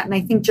anything like that, and I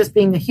think just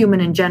being a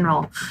human in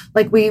general,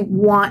 like we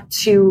want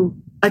to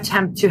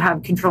attempt to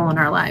have control in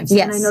our lives.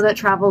 Yes. And I know that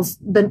travel's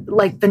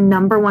the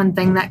number one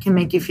thing that can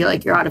make you feel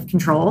like you're out of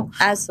control.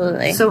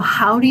 Absolutely. So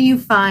how do you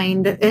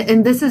find,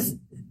 and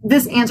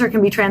this answer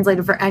can be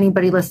translated for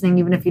anybody listening,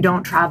 even if you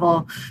don't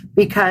travel,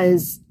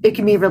 because it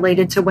can be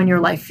related to when your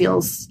life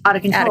feels out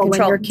of control. When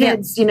your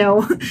kids, you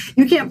know,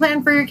 you can't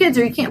plan for your kids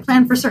or you can't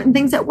plan for certain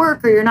things at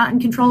work or you're not in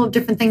control of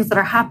different things that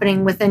are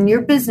happening within your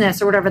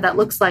business or whatever that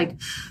looks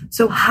like.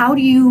 So how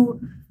do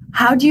you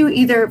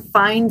either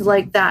find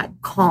like that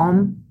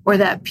calm or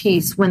that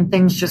peace when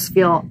things just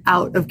feel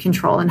out of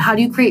control? And how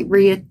do you create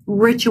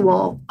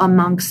ritual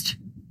amongst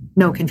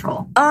no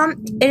control?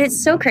 And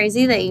it's so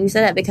crazy that you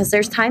said that, because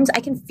there's times I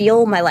can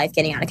feel my life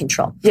getting out of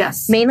control.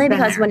 Yes. Mainly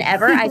because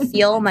whenever I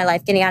feel my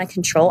life getting out of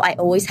control, I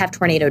always have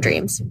tornado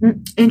dreams.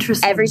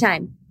 Interesting. Every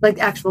time. Like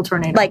actual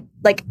tornado.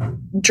 Like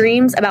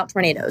dreams about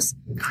tornadoes.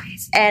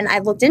 Crazy. And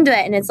I've looked into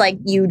it and it's like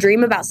you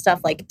dream about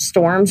stuff like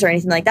storms or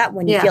anything like that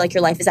when you feel like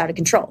your life is out of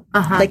control.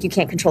 Like you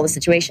can't control the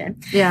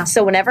situation. Yeah.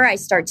 So whenever I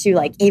start to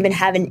like even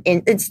have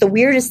it's the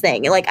weirdest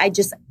thing. Like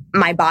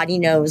my body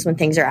knows when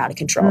things are out of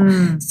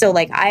control. So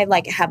like I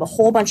like have a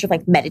whole bunch of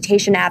like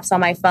meditation apps on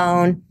my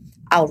phone.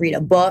 I'll read a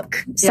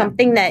book,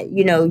 something that,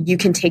 you know, you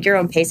can take your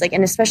own pace. Like,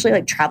 and especially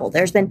like travel.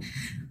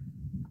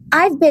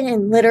 I've been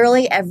in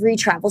literally every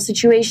travel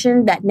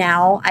situation that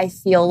now I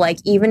feel like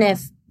even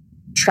if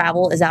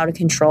travel is out of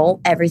control,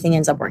 everything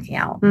ends up working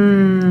out.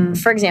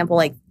 For example,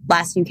 like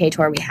last UK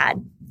tour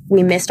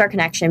we missed our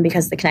connection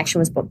because the connection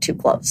was booked too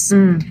close.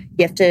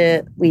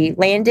 We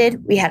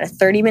landed, we had a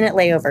 30-minute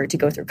layover to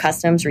go through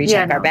customs,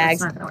 recheck our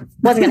bags.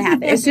 Wasn't going to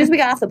happen. As soon as we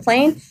got off the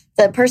plane,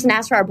 the person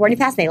asked for our boarding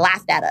pass and they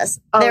laughed at us.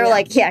 They were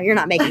like, yeah, you're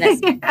not making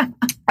this.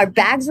 Our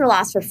bags were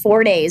lost for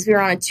 4 days. We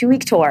were on a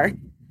 2-week tour.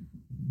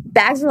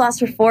 Bags were lost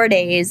for 4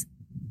 days.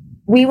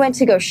 We went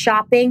to go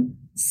shopping.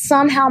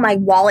 Somehow my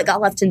wallet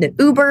got left in the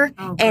Uber.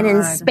 And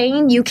in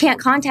Spain, you can't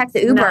contact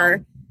the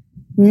Uber.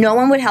 No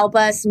one would help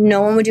us.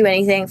 No one would do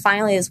anything.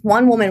 Finally, this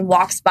one woman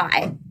walks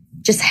by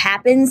just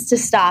happens to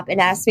stop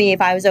and ask me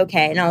if I was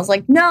okay. And I was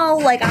like, no,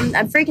 like I'm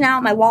freaking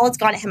out. My wallet's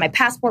gone. I had my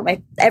passport,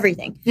 my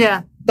everything.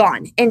 Yeah.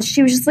 Gone. And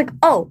she was just like,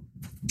 oh,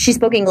 she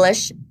spoke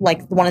English,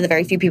 like one of the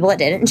very few people that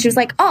did it. And she was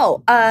like,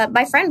 oh,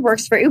 my friend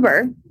works for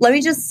Uber. Let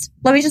me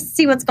just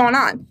see what's going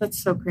on.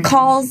 That's so crazy.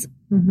 Calls,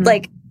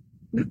 like,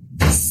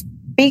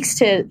 speaks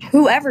to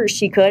whoever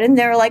she could. And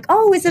they're like,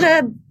 oh, is it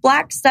a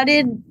black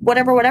studded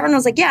whatever? And I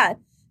was like, yeah. And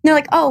they're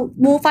like, oh,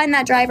 we'll find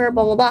that driver,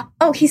 blah, blah, blah.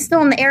 Oh, he's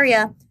still in the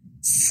area.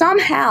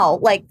 Somehow,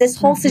 like, this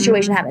whole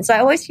situation happened. So I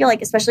always feel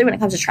like, especially when it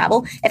comes to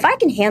travel, if I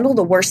can handle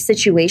the worst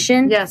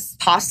situation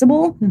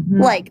possible,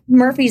 like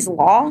Murphy's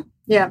Law,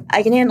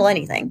 I can handle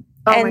anything.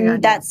 Oh,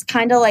 and that's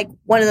kind of like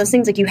one of those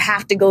things, like, you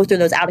have to go through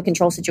those out of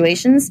control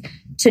situations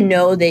to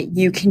know that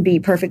you can be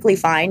perfectly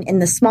fine in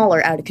the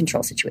smaller out of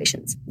control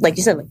situations. Like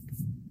you said,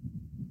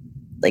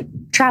 like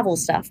travel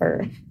stuff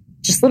or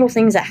just little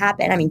things that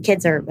happen. I mean,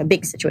 kids are a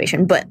big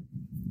situation, but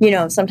you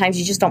know, sometimes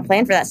you just don't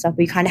plan for that stuff,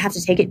 but you kind of have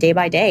to take it day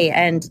by day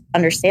and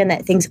understand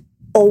that things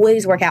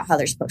always work out how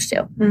they're supposed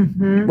to.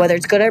 Whether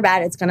it's good or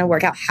bad, it's going to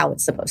work out how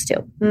it's supposed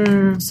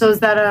to. So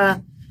is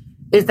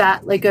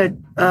that like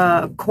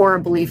a core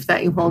belief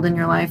that you hold in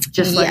your life?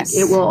 Just like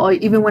it will,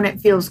 even when it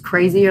feels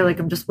crazy, you're like,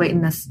 I'm just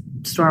waiting this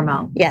storm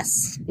out.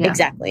 Yes,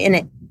 exactly.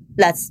 And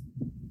that's,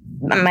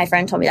 my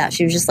friend told me that.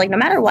 She was just like, no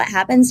matter what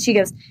happens, she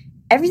goes,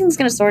 everything's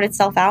going to sort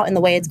itself out in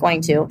the way it's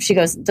going to. She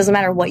goes, it doesn't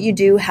matter what you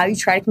do, how you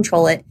try to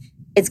control it,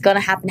 it's going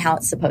to happen how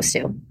it's supposed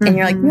to. And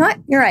you're like, you know what?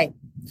 You're right.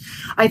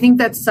 I think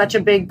that's such a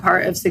big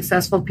part of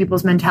successful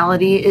people's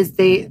mentality is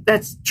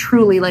that's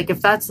truly like,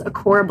 if that's a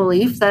core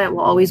belief that it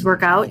will always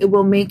work out, it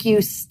will make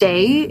you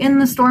stay in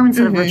the storm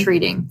instead of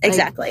retreating.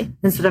 Exactly. Like,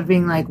 instead of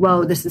being like,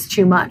 whoa, this is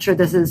too much, or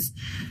this is,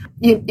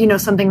 you know,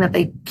 something that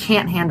they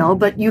can't handle,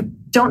 but you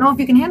don't know if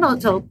you can handle it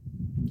till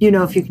you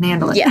know if you can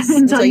handle it. Yes.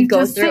 until you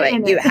go through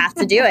it. You have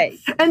to do it.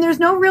 And there's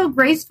no real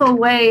graceful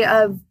way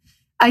of,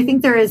 I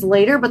think there is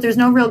later, but there's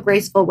no real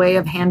graceful way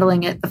of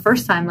handling it the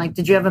first time. Like,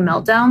 did you have a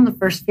meltdown the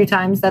first few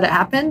times that it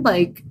happened?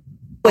 Like,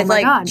 with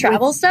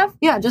travel stuff?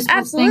 Yeah, just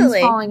absolutely with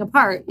things falling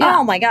apart. Yeah.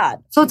 Oh my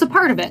God. So it's a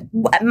part of it.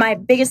 My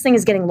biggest thing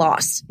is getting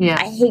lost. Yeah.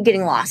 I hate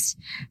getting lost.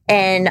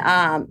 And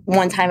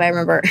one time I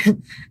remember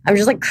I was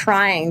just like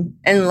crying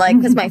and like,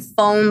 because my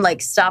phone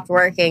like stopped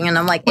working and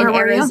I'm like in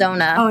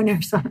Arizona. Oh, in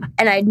Arizona.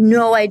 And I had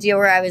no idea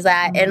where I was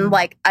at. And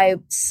like, I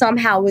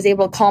somehow was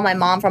able to call my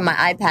mom from my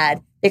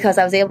iPad because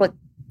I was able to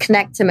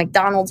connect to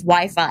McDonald's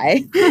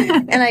Wi-Fi.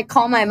 And I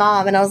called my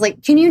mom and I was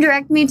like, can you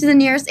direct me to the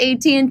nearest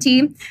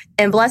AT&T?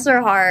 And bless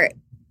her heart,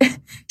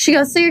 she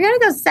goes, so you're going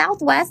to go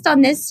southwest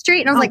on this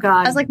street? And I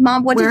was like,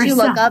 Mom, what did you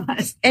look up?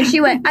 And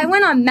she went, I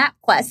went on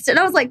MapQuest. And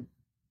I was like,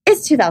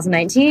 it's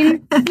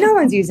 2019. No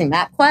one's using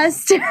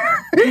MapQuest.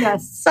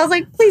 Yes. So I was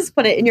like, please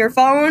put it in your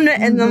phone.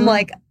 And then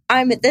like,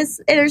 I'm at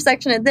this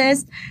intersection at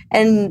this.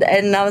 And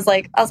I was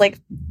like,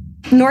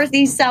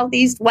 northeast,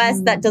 southeast,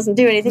 west, that doesn't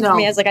do anything for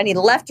me. I was like, I need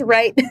left to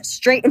right,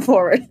 straight and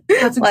forward.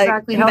 That's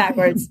exactly how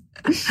backwards.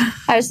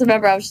 I just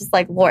remember I was just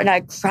like, Lord, and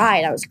I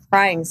cried. I was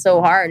crying so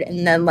hard.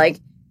 And then like,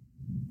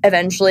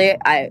 eventually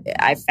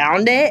I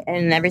found it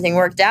and everything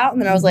worked out.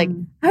 And then I was like,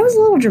 I was a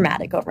little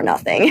dramatic over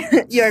nothing.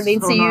 You know what I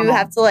mean? So you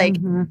have to like,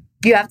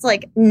 you have to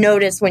like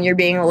notice when you're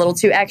being a little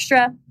too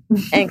extra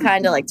and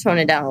kind of like tone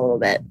it down a little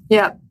bit.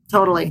 Yeah.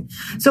 Totally.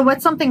 So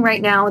what's something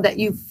right now that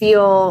you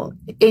feel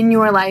in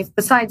your life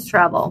besides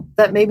travel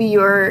that maybe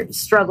you're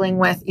struggling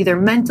with either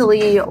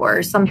mentally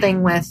or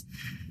something with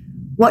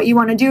what you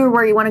want to do or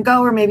where you want to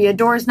go, or maybe a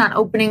door's not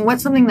opening?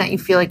 What's something that you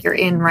feel like you're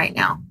in right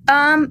now?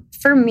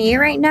 For me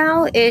right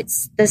now,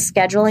 it's the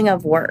scheduling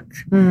of work,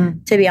 to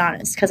be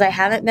honest, because I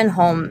haven't been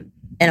home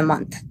in a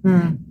month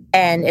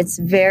and it's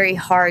very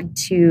hard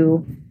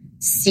to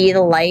see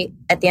the light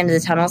at the end of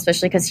the tunnel,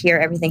 especially because here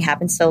everything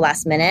happens so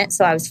last minute.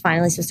 So I was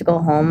finally supposed to go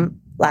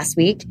home last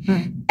week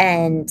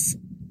and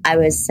I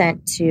was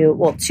sent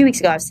to, 2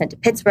 weeks ago, I was sent to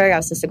Pittsburgh. I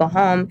was supposed to go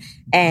home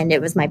and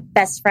it was my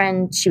best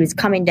friend. She was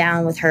coming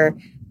down with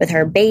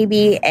her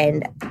baby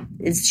and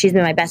she's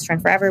been my best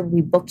friend forever.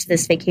 We booked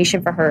this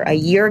vacation for her a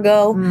year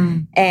ago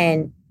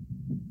and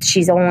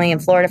she's only in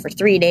Florida for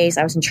 3 days.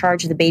 I was in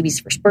charge of the baby's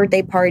first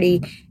birthday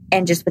party.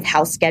 And just with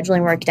how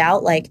scheduling worked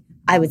out, like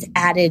I was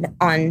added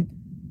on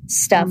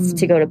stuff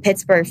to go to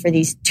Pittsburgh for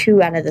these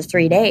 2 out of the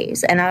 3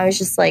 days. And I was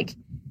just like,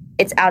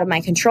 it's out of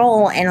my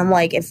control. And I'm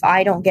like, if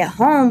I don't get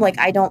home, like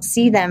I don't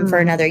see them for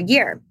another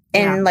year.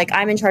 And like,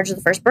 I'm in charge of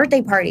the first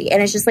birthday party.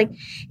 And it's just like,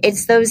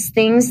 it's those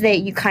things that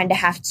you kind of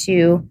have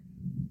to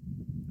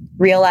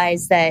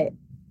realize that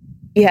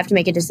you have to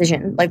make a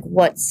decision, like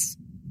what's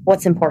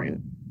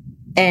important.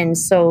 And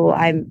so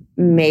I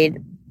made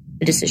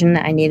a decision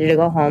that I needed to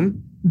go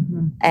home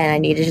and I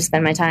needed to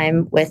spend my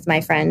time with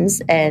my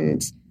friends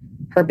and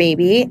her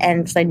baby.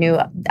 And because I knew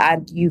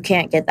you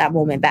can't get that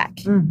moment back.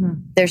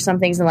 There's some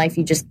things in life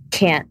you just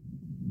can't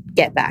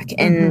get back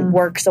and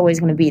work's always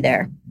going to be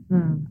there.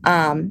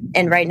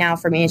 And right now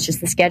for me, it's just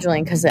the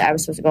scheduling because I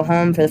was supposed to go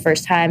home for the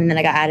first time and then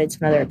I got added to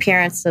another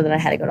appearance. So then I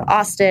had to go to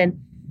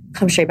Austin,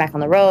 come straight back on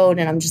the road.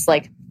 And I'm just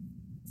like,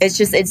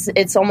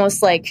 it's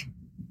almost like,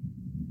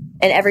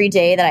 and every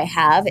day that I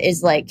have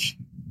is like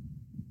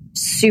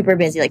super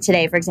busy. Like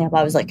today, for example,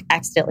 I was like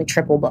accidentally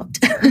triple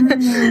booked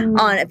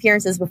on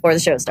appearances before the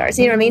show starts.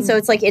 You know what I mean? So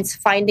it's like, it's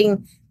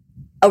finding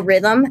a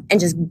rhythm and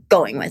just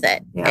going with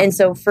it. Yeah. And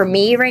so for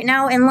me right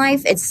now in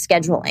life, it's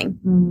scheduling,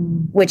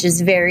 which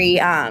is very,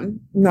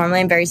 normally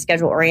I'm very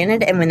schedule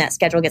oriented. And when that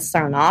schedule gets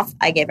thrown off,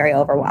 I get very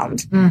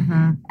overwhelmed.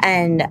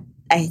 And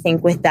I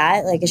think with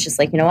that, like, it's just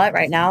like, you know what,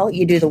 right now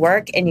you do the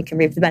work and you can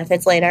reap the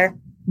benefits later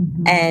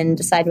and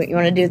decide what you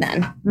want to do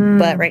then.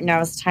 But right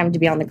now it's time to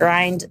be on the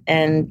grind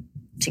and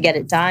to get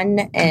it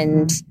done,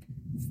 and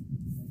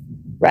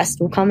rest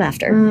will come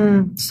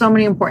after. So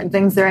many important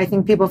things there. I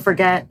think people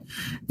forget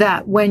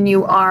that when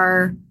you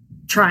are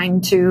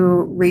trying to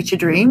reach a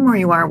dream or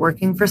you are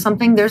working for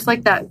something, there's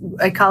like that,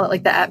 I call it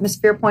like the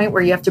atmosphere point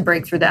where you have to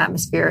break through the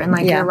atmosphere, and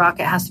like your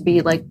rocket has to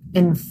be like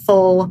in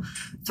full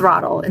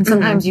throttle. And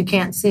sometimes you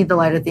can't see the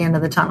light at the end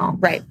of the tunnel.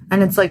 Right.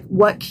 And it's like,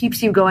 what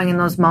keeps you going in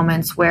those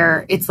moments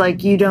where it's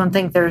like, you don't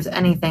think there's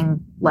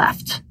anything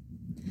left?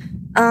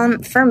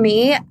 For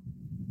me,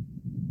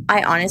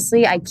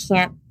 I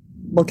can't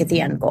look at the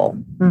end goal.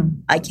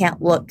 I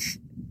can't look,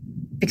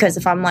 because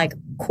if I'm like,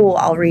 cool,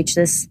 I'll reach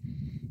this,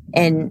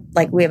 and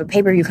like we have a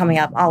pay-per-view coming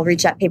up, I'll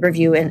reach that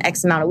pay-per-view in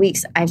X amount of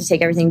weeks. I have to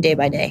take everything day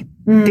by day.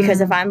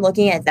 Because if I'm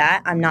looking at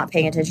that, I'm not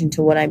paying attention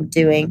to what I'm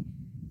doing,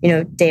 you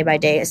know, day by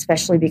day,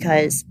 especially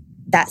because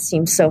that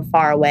seems so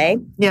far away.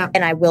 Yeah.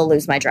 And I will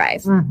lose my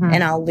drive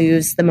and I'll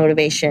lose the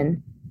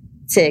motivation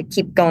to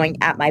keep going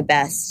at my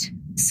best.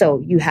 So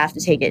you have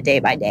to take it day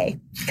by day,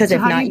 because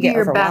if not, you get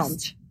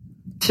overwhelmed.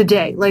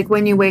 Today, like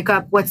when you wake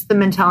up, what's the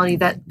mentality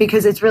that,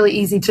 because it's really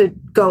easy to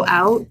go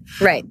out,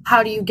 right?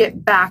 How do you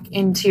get back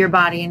into your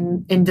body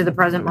and into the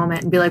present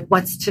moment and be like,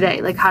 what's today?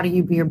 Like, how do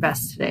you be your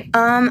best today?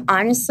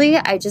 Honestly,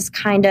 I just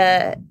kind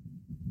of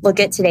look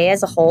at today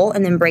as a whole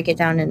and then break it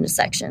down into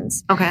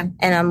sections. Okay.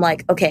 And I'm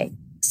like, okay,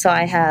 so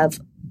I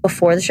have,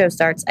 before the show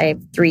starts, I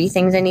have 3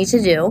 things I need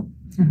to do.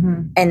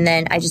 And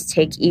then I just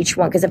take each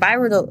one, because if I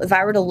were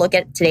to look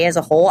at today as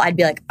a whole, I'd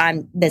be like,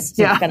 this is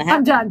not going to happen.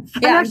 I'm done.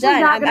 Yeah, I'm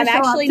done. I'm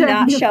actually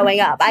not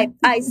showing up.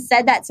 I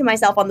said that to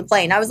myself on the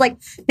plane. I was like,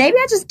 maybe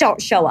I just don't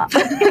show up.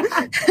 What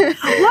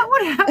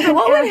would happen?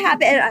 What would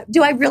happen?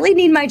 Do I really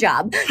need my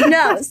job?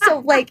 No. So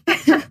like,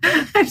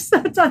 I've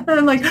sat down and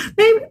I'm like,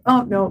 maybe.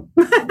 Oh no.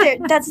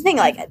 That's the thing.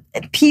 Like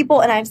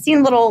people, and I've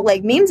seen little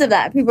like memes of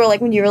that. People are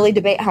like, when you really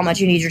debate how much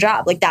you need your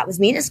job, like that was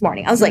me this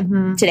morning. I was like,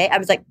 today, I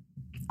was like,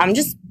 I'm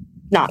just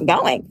not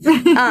going.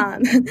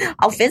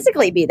 I'll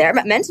physically be there,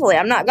 but mentally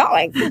I'm not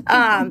going.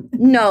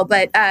 No,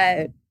 but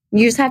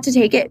you just have to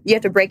take it. You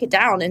have to break it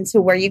down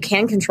into where you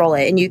can control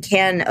it and you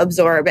can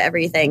absorb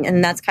everything.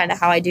 And that's kind of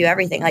how I do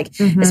everything. Like,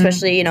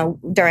 especially, you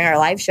know, during our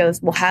live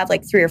shows, we'll have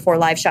like 3 or 4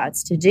 live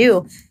shots to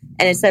do.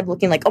 And instead of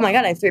looking like, oh my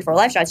God, I have 3 or 4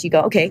 live shots, you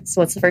go, okay,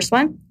 so what's the first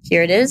one?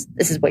 Here it is.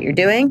 This is what you're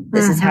doing.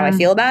 This is how I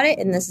feel about it.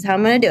 And this is how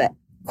I'm going to do it.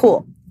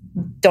 Cool.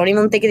 Don't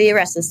even think of the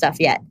rest of the stuff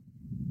yet.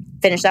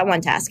 Finish that one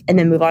task and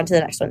then move on to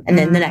the next one and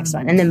then the next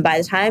one. And then by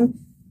the time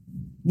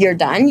you're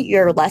done,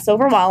 you're less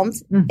overwhelmed.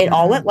 It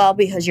all went well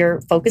because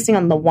you're focusing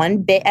on the one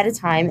bit at a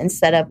time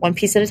instead of one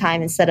piece at a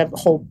time instead of the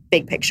whole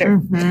big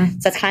picture. So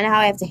that's kind of how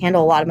I have to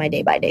handle a lot of my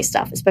day by day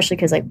stuff, especially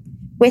because like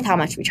with how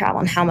much we travel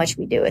and how much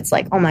we do, it's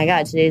like, oh my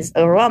God, today's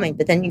overwhelming.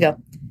 But then you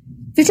go,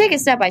 if you take it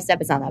step by step,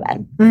 it's not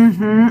that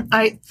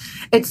bad.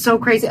 It's so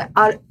crazy.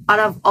 Out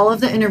of all of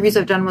the interviews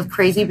I've done with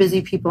crazy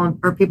busy people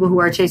or people who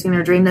are chasing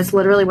their dream, that's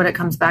literally what it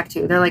comes back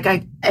to. They're like,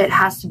 it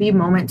has to be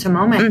moment to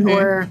moment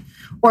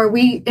or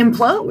we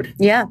implode.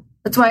 Yeah.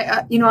 That's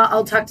why,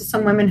 I'll talk to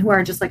some women who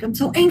are just like, I'm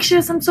so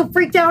anxious. I'm so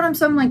freaked out.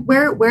 I'm like,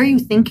 where are you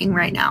thinking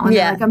right now? And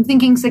they're like, I'm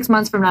thinking 6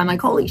 months from now. I'm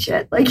like, holy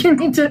shit. Like, you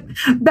need to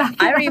back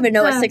I don't even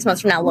know what 6 months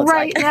from now looks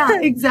like.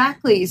 Yeah,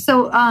 exactly.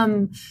 So,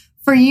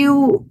 for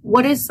you,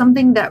 what is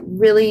something that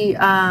really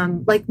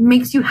like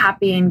makes you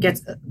happy and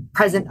gets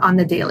present on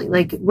the daily?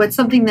 Like, what's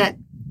something that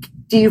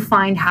do you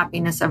find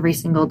happiness every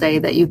single day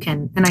that you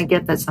can? And I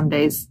get that some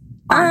days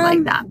aren't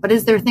like that, but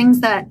is there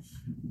things that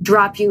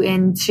drop you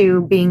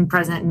into being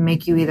present and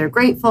make you either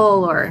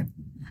grateful or?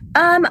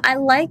 I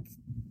like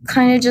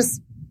kind of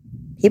just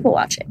people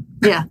watching.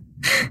 Yeah,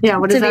 yeah.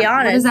 What does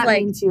that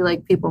mean to you?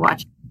 Like people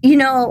watching? You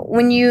know,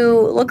 when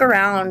you look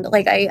around,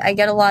 like I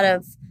get a lot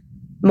of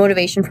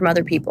motivation from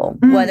other people,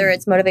 whether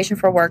it's motivation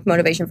for work,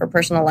 motivation for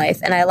personal life.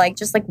 And I like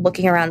just like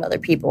looking around other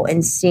people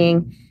and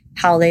seeing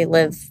how they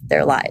live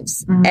their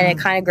lives. And it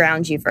kind of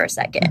grounds you for a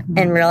second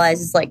and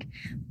realizes like,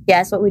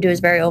 yes, what we do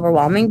is very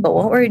overwhelming, but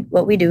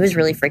what we do is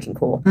really freaking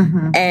cool.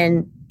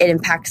 And it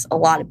impacts a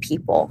lot of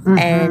people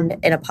and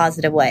in a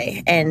positive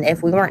way. And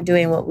if we weren't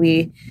doing what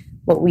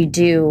we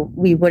do,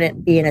 we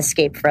wouldn't be an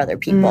escape for other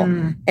people.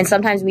 And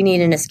sometimes we need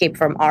an escape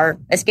from our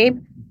escape,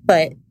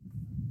 but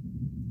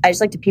I just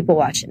like to people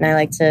watch and I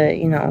like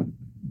to,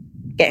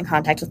 get in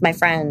contact with my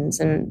friends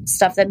and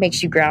stuff that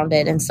makes you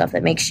grounded and stuff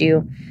that makes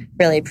you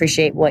really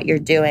appreciate what you're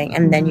doing.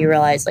 And then you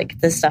realize like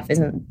this stuff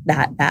isn't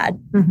that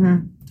bad.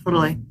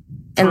 Totally.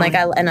 And like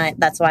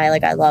that's why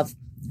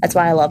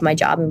I love my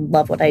job and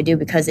love what I do,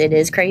 because it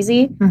is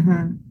crazy,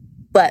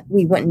 but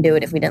we wouldn't do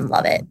it if we didn't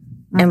love it.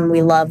 and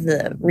we love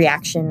the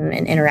reaction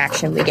and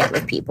interaction we get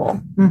with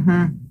people.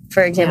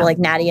 For example, like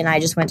Natty and I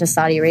just went to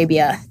Saudi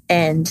Arabia,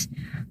 and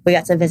we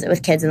got to visit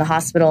with kids in the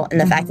hospital, and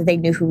the fact that they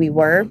knew who we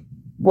were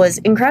was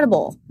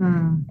incredible.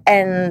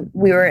 And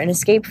we were an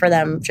escape for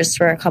them just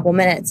for a couple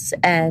minutes,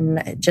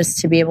 and just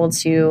to be able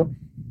to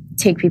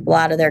take people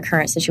out of their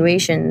current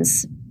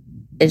situations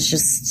is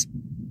just,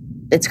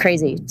 it's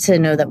crazy to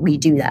know that we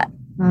do that.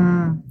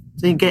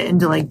 So you get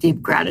into like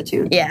deep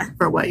gratitude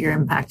for what your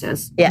impact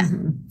is.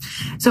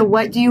 So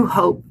what do you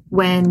hope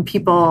when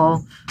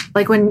people,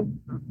 like when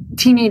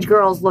teenage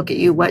girls look at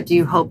you, what do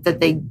you hope that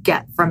they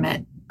get from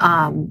it?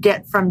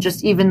 Get from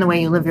just even the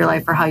way you live your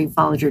life or how you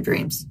followed your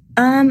dreams?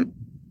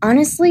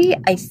 Honestly,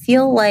 I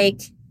feel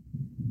like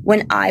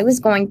when I was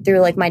going through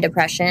like my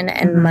depression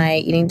and my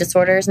eating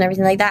disorders and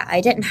everything like that, I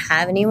didn't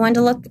have anyone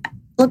to look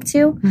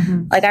to.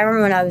 Like I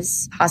remember when I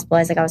was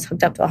hospitalized, like I was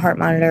hooked up to a heart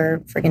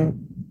monitor,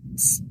 freaking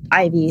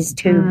IVs,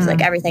 tubes,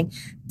 like everything.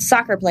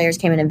 Soccer players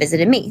came in and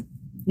visited me.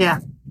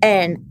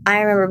 And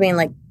I remember being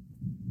like,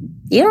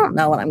 you don't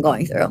know what I'm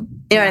going through.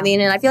 You know what I mean?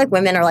 And I feel like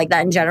women are like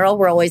that in general.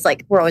 We're always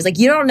like,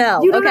 you don't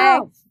know. You don't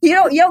know. You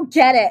don't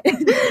get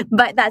it.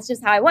 But that's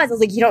just how I was. I was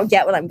like, you don't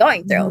get what I'm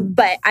going through.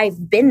 But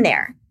I've been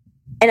there.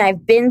 And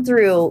I've been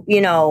through, you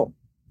know,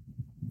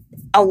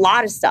 a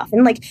lot of stuff.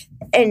 And like,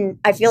 and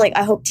I feel like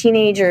I hope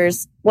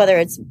teenagers, whether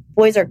it's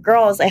boys or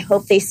girls, I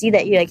hope they see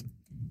that you like,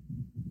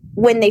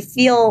 when they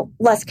feel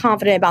less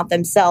confident about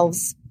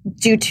themselves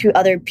due to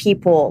other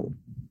people,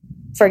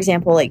 for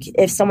example, like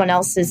if someone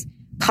else is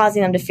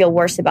causing them to feel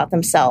worse about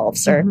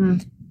themselves or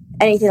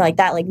anything like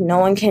that, like no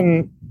one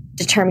can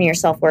determine your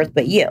self-worth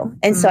but you.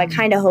 And so I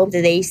kind of hope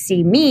that they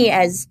see me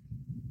as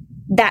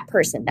that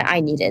person that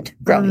I needed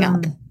growing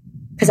up.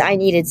 Because I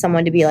needed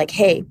someone to be like,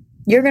 hey,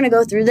 you're going to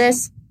go through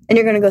this and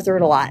you're going to go through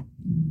it a lot,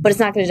 but it's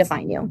not going to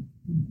define you.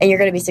 And you're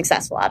going to be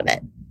successful out of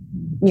it.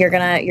 You're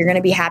going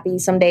to be happy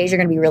some days. You're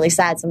going to be really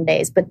sad some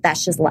days, but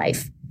that's just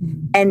life.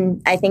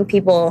 And I think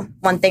people,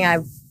 one thing I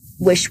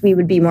wish we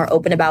would be more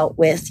open about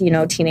with, you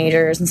know,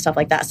 teenagers and stuff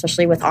like that,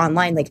 especially with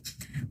online, like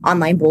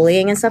online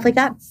bullying and stuff like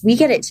that. We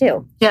get it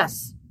too.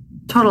 Yes,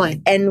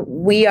 totally. And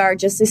we are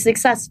just as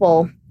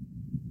successful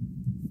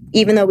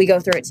even though we go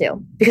through it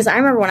too. Because I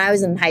remember when I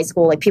was in high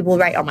school, like people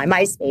would write on my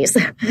MySpace.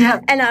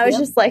 And I was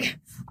just like,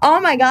 oh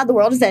my God, the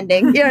world is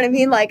ending. You know what I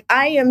mean? Like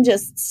I am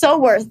just so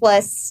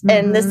worthless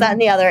and this, that, and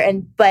the other.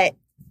 But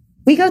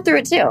we go through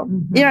it too.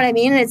 You know what I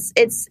mean?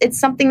 It's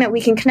something that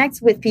we can connect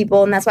with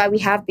people. And that's why we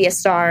have Be a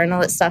Star and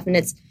all that stuff. And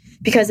it's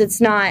because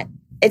it's not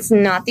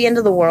the end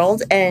of the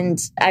world.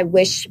 And I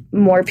wish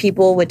more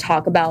people would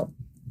talk about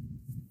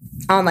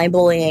online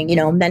bullying, you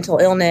know, mental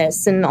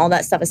illness and all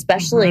that stuff,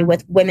 especially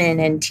with women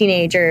and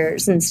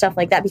teenagers and stuff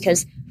like that,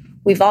 because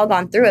we've all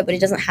gone through it, but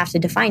it doesn't have to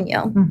define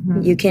you.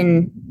 You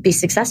can be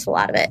successful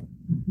out of it.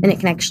 And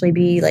it can actually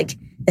be like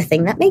the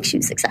thing that makes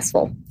you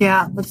successful.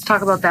 Yeah, let's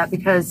talk about that,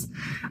 because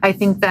I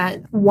think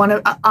that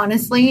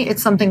honestly,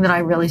 it's something that I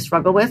really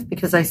struggle with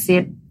because I see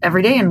it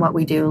every day in what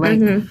we do.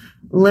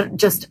 Like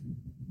just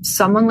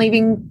someone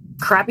leaving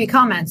crappy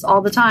comments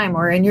all the time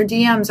or in your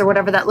DMs or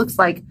whatever that looks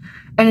like.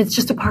 And it's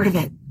just a part of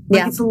it.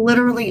 Like it's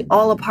literally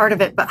all a part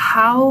of it. But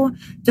how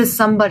does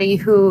somebody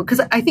who, because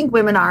I think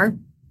women are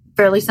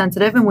fairly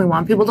sensitive and we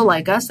want people to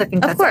like us. I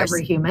think that's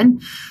every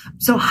human.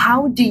 So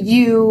how do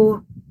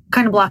you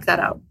kind of block that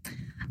out?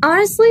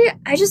 Honestly,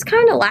 I just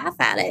kind of laugh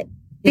at it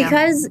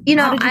because, you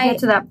know, how did you get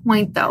to that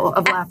point though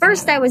of laughing? At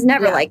first, I was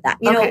never like that,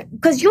 you know,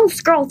 because you'll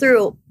scroll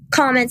through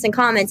comments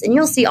and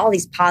you'll see all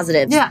these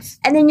positives.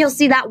 And then you'll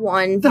see that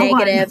one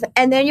negative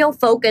and then you'll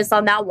focus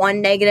on that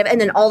one negative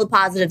and then all the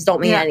positives don't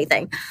mean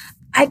anything.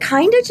 I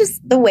kind of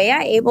just, the way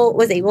I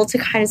was able to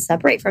kind of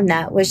separate from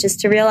that was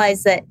just to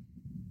realize that,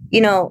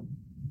 you know,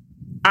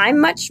 I'm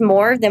much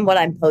more than what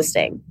I'm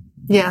posting.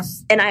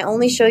 Yes. And I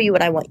only show you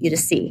what I want you to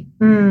see.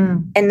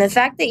 And the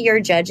fact that you're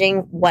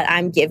judging what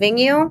I'm giving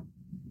you,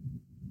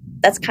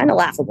 that's kind of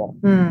laughable.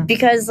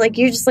 Because, like,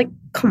 you're just like,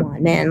 come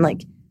on, man.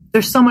 Like,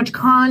 there's so much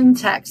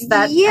context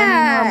that any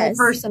normal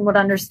person would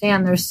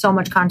understand. There's so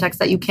much context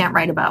that you can't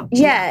write about.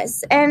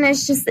 Yes. And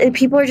it's just,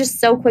 people are just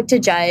so quick to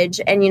judge.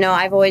 And, you know,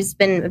 I've always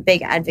been a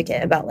big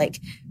advocate about,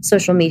 like,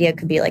 social media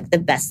could be, like, the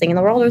best thing in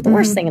the world or the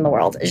worst thing in the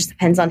world. It just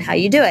depends on how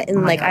you do it.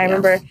 And, I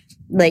remember,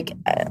 like,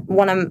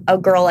 a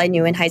girl I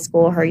knew in high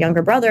school, her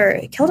younger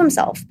brother killed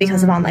himself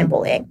because of online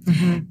bullying.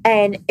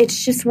 And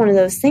it's just one of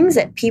those things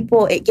that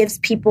it gives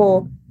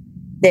people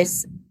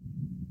this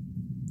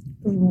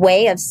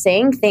way of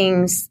saying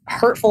things,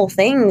 hurtful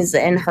things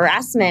and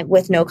harassment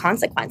with no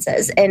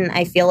consequences. And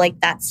I feel like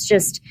that's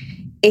just,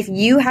 if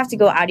you have to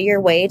go out of your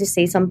way to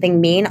say something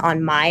mean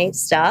on my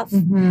stuff,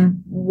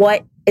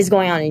 what is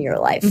going on in your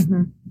life?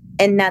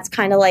 And that's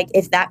kind of like,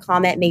 if that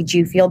comment made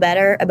you feel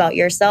better about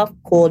yourself,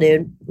 cool,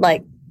 dude.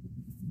 Like,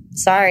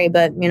 sorry,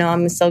 but, you know,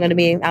 I'm still going to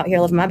be out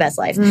here living my best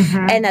life.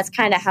 And that's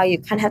kind of how you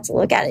kind of have to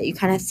look at it. You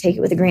kind of have to take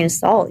it with a grain of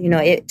salt. You know,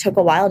 it took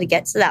a while to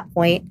get to that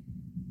point,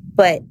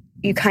 but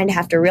you kind of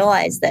have to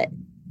realize that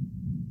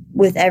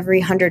with every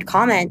 100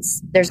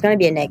 comments, there's going to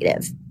be a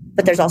negative,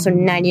 but there's also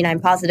 99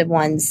 positive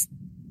ones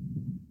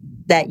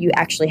that you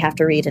actually have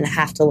to read and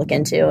have to look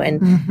into.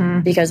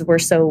 And because we're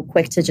so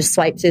quick to just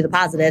swipe through the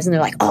positives and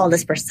they're like, oh,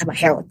 this person said my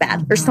hair looked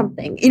bad or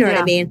something. You know what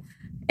I mean?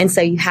 And so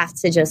you have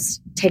to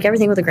just take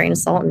everything with a grain of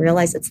salt and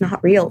realize it's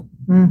not real.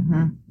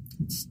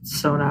 It's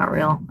so not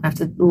real. I have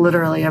to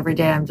literally every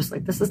day, I'm just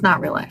like, this is not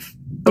real life.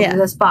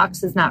 This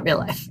box is not real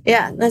life.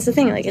 Yeah, that's the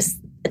thing. Like,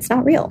 it's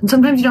not real. And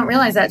sometimes you don't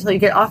realize that until you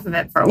get off of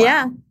it for a while.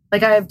 Yeah.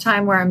 Like, I have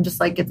time where I'm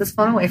just like, get this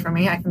phone away from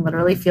me. I can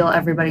literally feel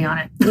everybody on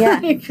it. Yeah,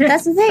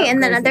 that's the thing.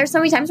 And then there's so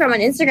many times where I'm on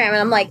Instagram and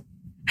I'm like,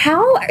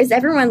 how is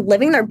everyone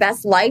living their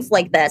best life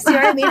like this? You know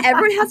what I mean?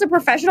 Everyone has a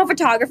professional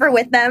photographer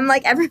with them.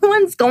 Like,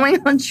 everyone's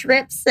going on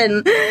trips.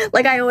 And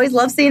like, I always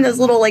love seeing those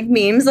little like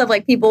memes of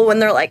like people when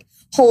they're like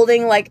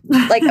holding like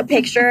a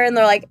picture and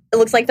they're like, it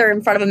looks like they're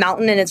in front of a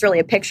mountain and it's really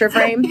a picture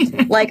frame.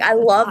 Like, I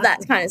love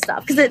that kind of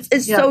stuff because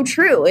it's so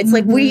true. It's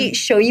like, we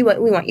show you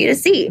what we want you to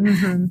see.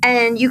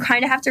 And you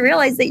kind of have to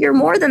realize that you're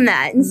more than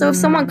that. And so if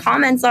someone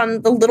comments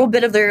on the little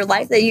bit of their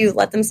life that you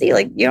let them see,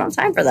 like, you don't have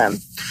time for them.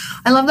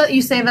 I love that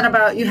you say that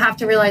about you have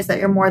to realize that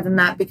you're more than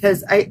that,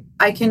 because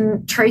I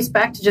can trace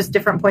back to just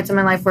different points in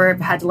my life where I've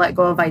had to let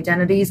go of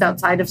identities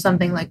outside of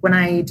something. Like when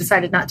I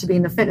decided not to be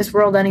in the fitness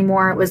world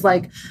anymore, it was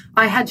like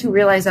I had to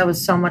realize I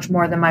was so much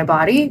more than my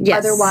body. Yes.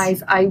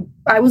 Otherwise,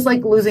 I was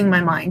like losing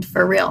my mind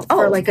for real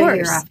for like a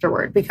year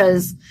afterward,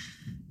 because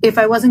if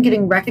I wasn't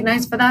getting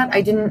recognized for that,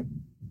 I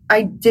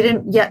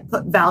didn't yet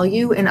put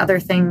value in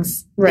other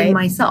things in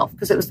myself,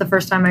 because it was the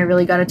first time I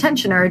really got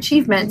attention or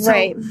achievement.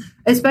 So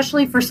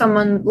especially for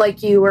someone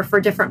like you or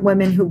for different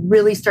women who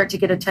really start to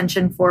get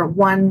attention for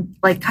one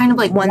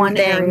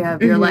area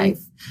of your life.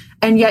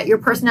 And yet your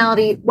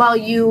personality, while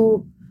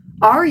you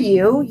are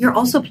you're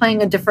also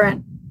playing a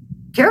different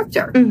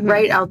character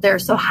right out there.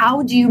 So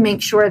how do you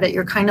make sure that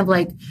you're kind of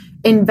like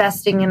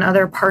investing in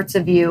other parts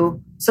of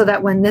you so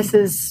that when this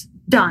is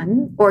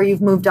done or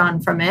you've moved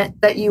on from it,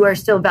 that you are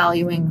still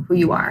valuing who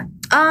you are?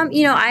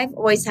 I've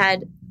always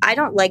had, I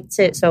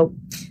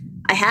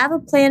have a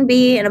plan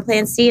B and a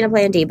plan C and a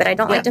plan D, but I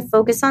don't like to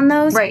focus on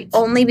those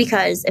only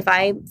because if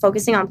I'm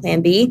focusing on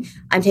plan B,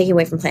 I'm taking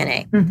away from plan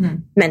A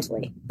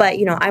mentally. But,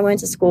 I went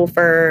to school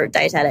for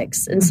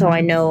dietetics. And so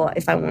I know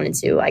if I wanted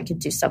to, I could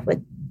do stuff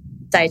with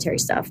dietary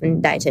stuff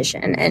and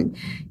dietitian. And,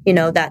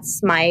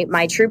 that's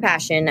my true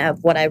passion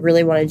of what I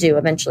really want to do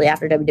eventually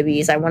after WWE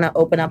is I want to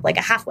open up like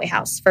a halfway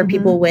house for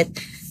people with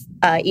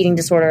eating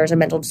disorders or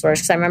mental disorders.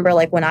 Because I remember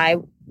like when I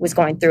was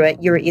going through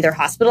it, you were either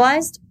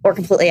hospitalized or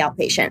completely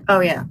outpatient. Oh,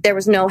 yeah. There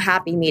was no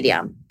happy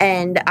medium.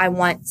 And I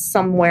want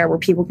somewhere where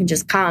people can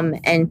just come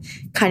and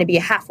kind of be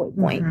a halfway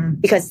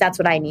point because that's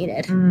what I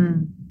needed.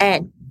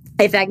 And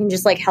if I can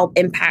just like help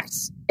impact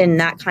in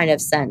that kind of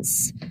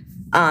sense,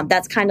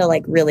 that's kind of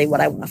like really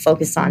what I want to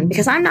focus on,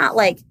 because I'm not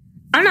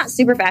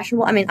super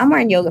fashionable. I mean, I'm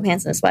wearing yoga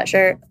pants and a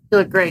sweatshirt. You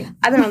look great.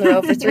 I've been on the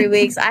road for 3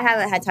 weeks. I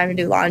haven't had time to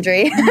do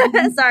laundry.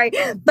 Sorry.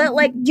 But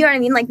like, do you know what I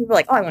mean? Like people are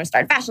like, oh, I want to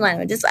start a fashion line.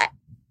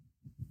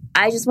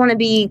 I just want to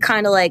be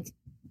kind of like,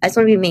 I just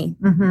want to be me.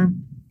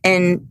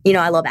 And,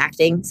 I love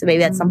acting. So maybe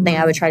that's something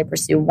I would try to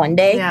pursue one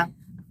day. Yeah.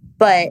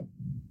 But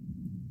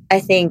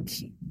I think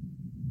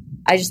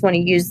I just want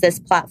to use this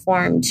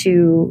platform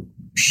to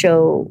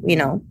show,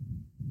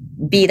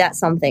 be that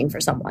something for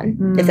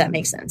someone, if that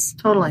makes sense.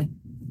 Totally.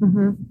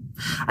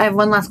 I have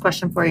one last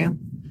question for you.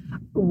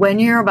 When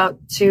you're about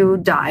to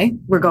die,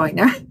 we're going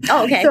there.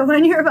 Oh, okay. So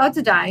when you're about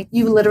to die,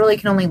 you literally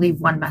can only leave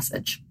one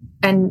message,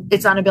 and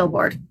it's on a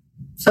billboard.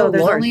 So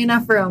there's only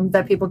enough room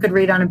that people could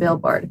read on a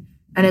billboard.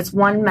 And it's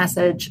one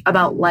message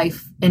about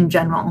life in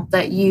general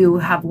that you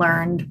have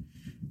learned,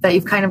 that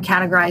you've kind of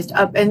categorized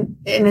up. And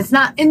it's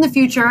not in the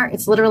future.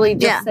 It's literally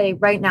just say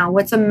right now,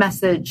 what's a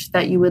message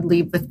that you would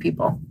leave with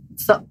people?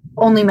 It's the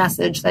only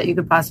message that you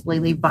could possibly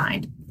leave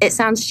behind. It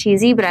sounds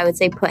cheesy, but I would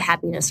say put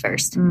happiness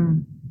first.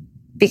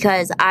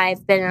 Because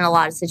I've been in a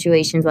lot of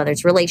situations, whether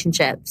it's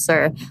relationships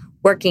or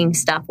working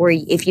stuff, where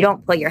if you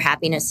don't put your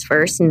happiness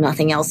first,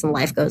 nothing else in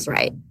life goes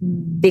right.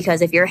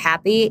 Because if you're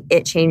happy,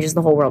 it changes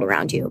the whole world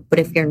around you. But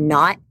if you're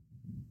not,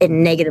 it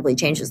negatively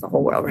changes the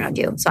whole world around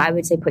you. So I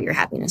would say put your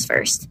happiness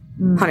first,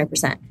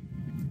 100%.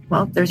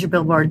 Well, there's your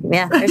billboard.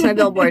 Yeah, there's my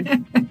billboard.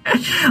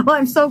 Well,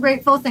 I'm so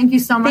grateful. Thank you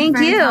so much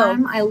for your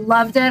time. I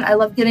loved it. I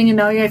love getting to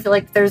know you. I feel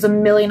like there's a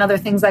million other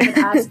things I could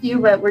ask you,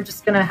 but we're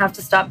just going to have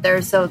to stop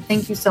there. So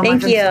thank you so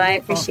much. Thank you. I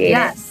appreciate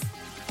it.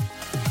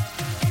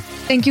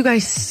 Thank you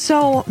guys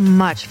so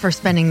much for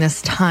spending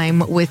this time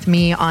with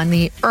me on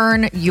the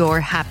Earn Your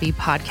Happy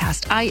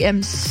podcast. I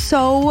am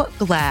so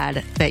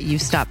glad that you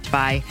stopped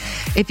by.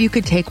 If you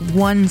could take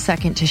 1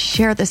 second to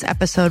share this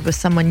episode with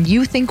someone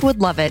you think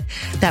would love it,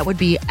 that would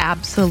be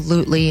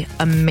absolutely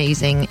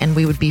amazing, and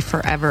we would be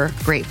forever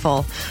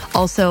grateful.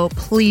 Also,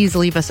 please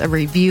leave us a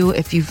review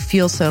if you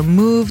feel so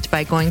moved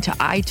by going to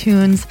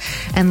iTunes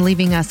and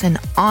leaving us an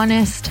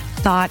honest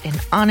thought, an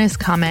honest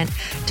comment.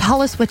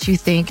 Tell us what you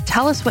think.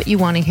 Tell us what you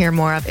want to hear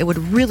more of. It would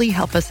really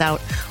help us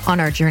out on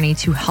our journey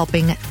to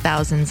helping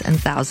thousands and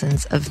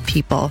thousands of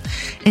people.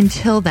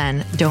 Until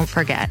then, don't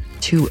forget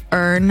to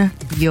earn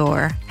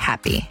your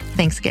happy.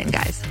 Thanks again,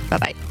 guys.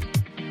 Bye-bye.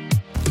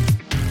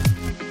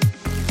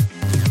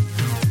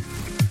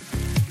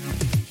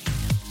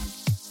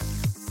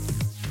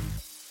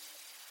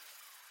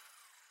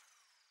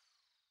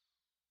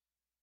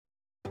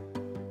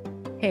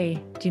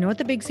 Hey, do you know what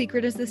the big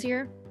secret is this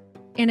year?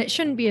 And it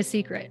shouldn't be a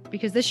secret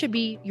because this should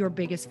be your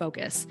biggest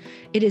focus.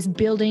 It is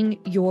building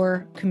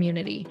your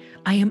community.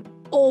 I am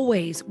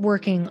always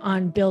working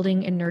on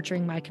building and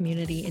nurturing my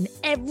community, and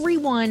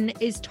everyone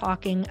is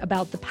talking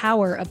about the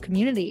power of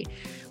community.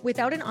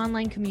 Without an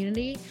online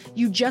community,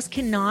 you just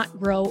cannot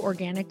grow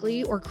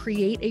organically or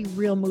create a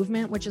real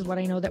movement, which is what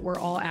I know that we're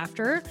all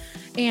after.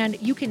 And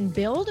you can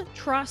build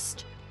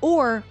trust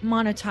or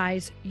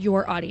monetize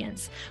your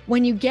audience.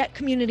 When you get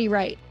community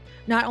right,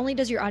 not only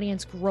does your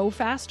audience grow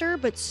faster,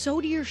 but so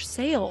do your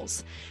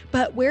sales.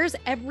 But where's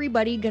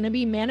everybody going to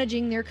be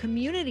managing their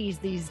communities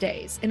these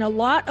days? And a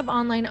lot of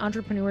online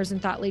entrepreneurs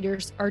and thought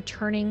leaders are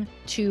turning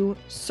to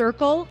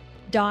Circle.so.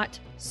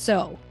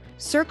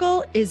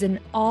 Circle is an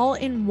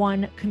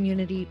all-in-one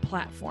community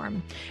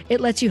platform.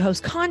 It lets you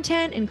host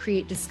content and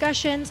create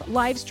discussions,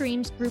 live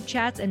streams, group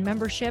chats, and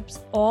memberships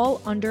all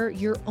under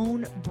your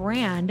own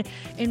brand.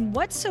 And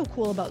what's so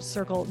cool about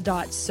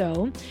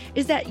Circle.so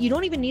is that you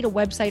don't even need a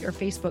website or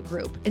Facebook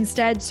group.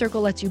 Instead,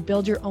 Circle lets you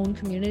build your own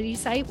community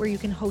site where you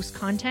can host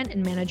content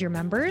and manage your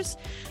members.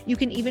 You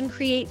can even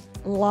create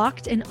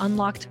locked and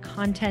unlocked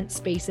content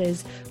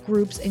spaces,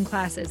 groups, and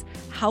classes.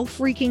 How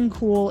freaking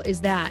cool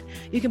is that?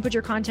 You can put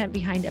your content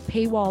behind a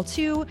paywall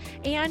too,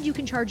 and you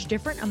can charge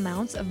different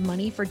amounts of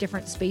money for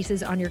different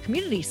spaces on your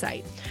community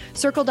site.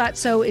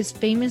 Circle.so is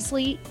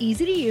famously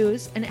easy to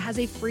use, and it has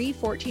a free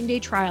 14-day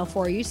trial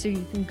for you, so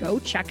you can go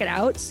check it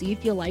out, see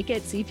if you like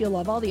it, see if you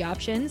love all the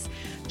options.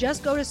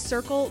 Just go to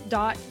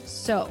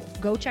Circle.so.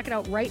 Go check it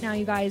out right now,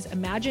 you guys.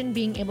 Imagine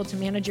being able to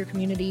manage your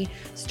community,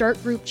 start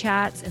group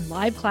chats and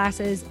live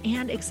classes,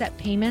 and accept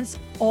payments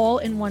all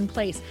in one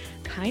place.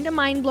 Kind of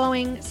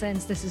mind-blowing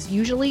since this is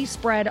usually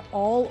spread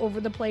all over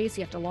the place.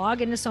 You have to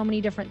log into so many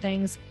different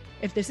things.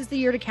 If this is the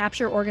year to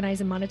capture,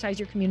 organize, and monetize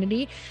your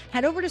community,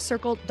 head over to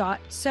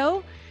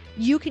Circle.so.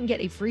 You can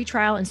get a free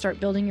trial and start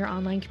building your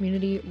online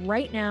community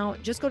right now.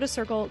 Just go to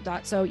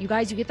Circle.so. You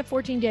guys, you get the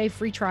 14-day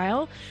free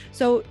trial.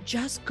 So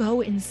just go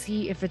and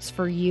see if it's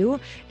for you.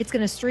 It's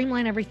going to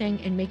streamline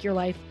everything and make your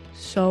life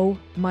so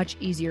much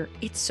easier.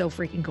 It's so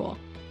freaking cool.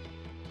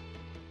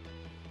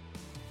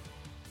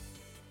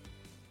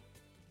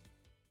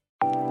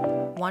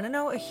 Want to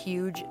know a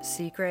huge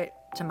secret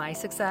to my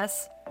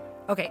success?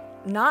 Okay,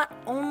 not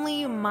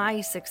only my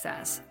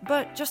success,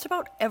 but just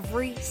about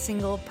every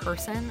single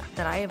person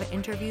that I have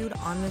interviewed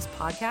on this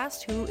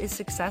podcast who is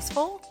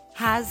successful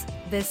has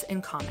this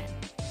in common.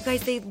 You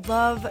guys, they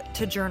love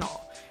to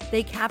journal.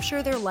 They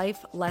capture their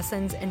life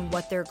lessons and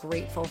what they're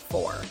grateful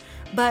for.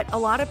 But a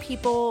lot of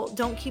people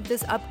don't keep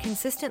this up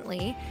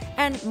consistently.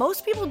 And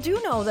most people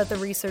do know that the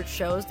research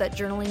shows that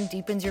journaling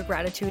deepens your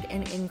gratitude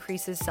and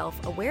increases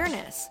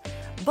self-awareness.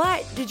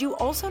 But did you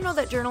also know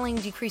that journaling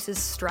decreases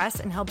stress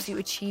and helps you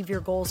achieve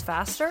your goals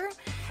faster?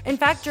 In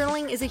fact,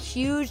 journaling is a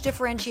huge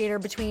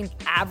differentiator between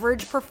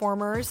average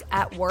performers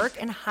at work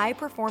and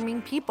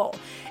high-performing people.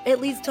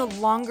 It leads to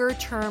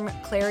longer-term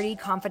clarity,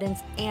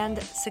 confidence,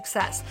 and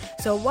success.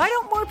 So why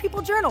don't more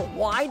people journal?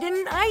 Why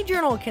didn't I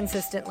journal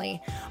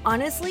consistently?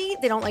 Honestly,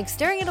 they don't like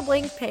staring at a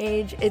blank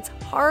page. It's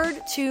hard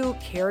to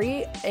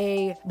carry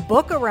a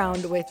book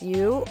around with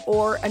you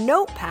or a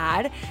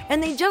notepad,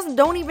 and they just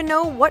don't even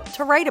know what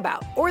to write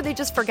about, or they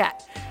just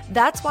forget.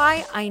 That's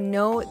why I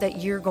know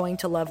that you're going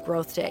to love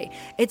Growth Day.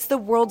 It's the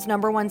world's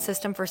 #1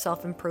 system for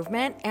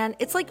self-improvement, and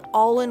it's like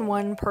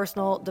all-in-one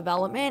personal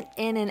development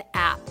in an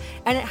app.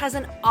 And it has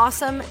an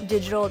awesome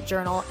digital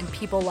journal, and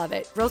people love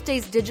it. Growth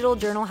Day's digital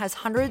journal has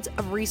hundreds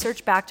of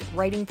research-backed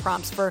writing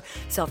prompts for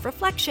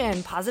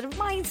self-reflection, positive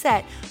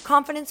mindset,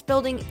 confidence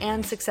building,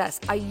 and success.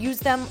 I use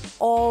them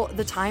all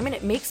the time, and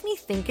it makes me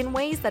think in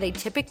ways that I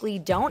typically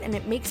don't, and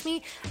it makes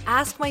me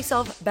ask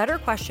myself better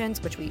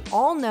questions, which we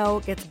all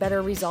know gets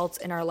better results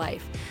in our life.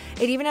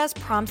 It even has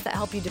prompts that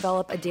help you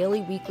develop a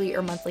daily, weekly,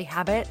 or monthly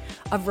habit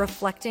of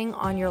reflecting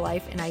on your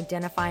life and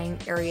identifying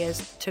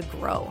areas to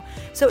grow.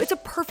 So it's a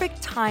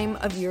perfect time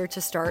of year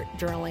to start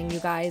journaling, you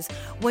guys.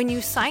 When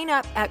you sign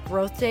up at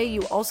Growth Day,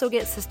 you also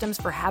get systems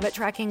for habit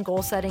tracking,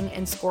 goal setting,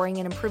 and scoring,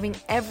 and improving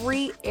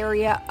every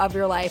area of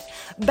your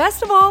life.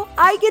 Best of all,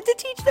 I get to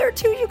teach there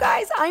too, you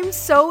guys. I'm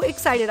so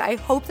excited. I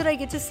hope that I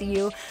get to see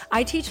you.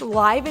 I teach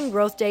live in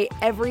Growth Day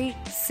every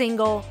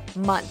single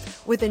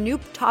month with a new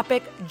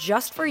topic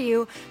just for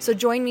you. So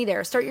join me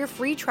there. Start your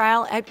free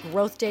trial at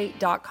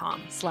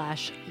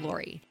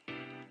growthday.com/Lori.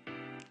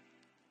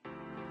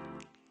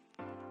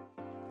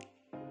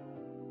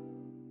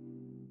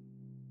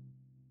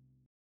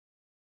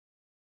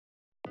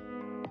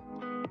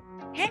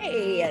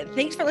 Hey,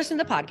 thanks for listening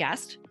to the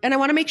podcast. And I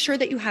want to make sure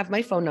that you have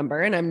my phone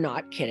number, and I'm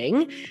not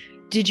kidding.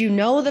 Did you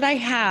know that I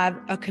have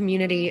a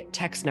community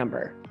text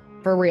number?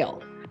 For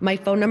real. My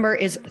phone number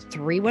is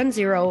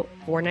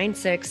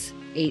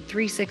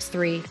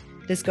 310-496-8363.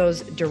 This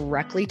goes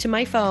directly to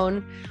my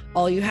phone.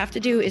 All you have to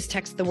do is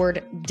text the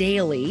word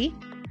daily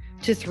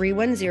to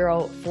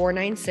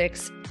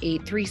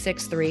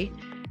 310-496-8363.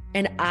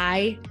 And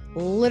I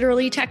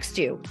literally text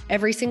you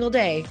every single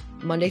day,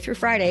 Monday through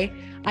Friday.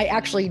 I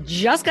actually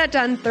just got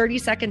done 30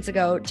 seconds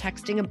ago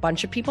texting a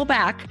bunch of people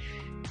back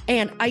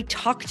And I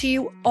talk to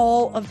you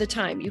all of the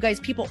time. You guys,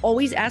 people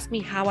always ask me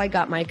how I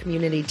got my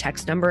community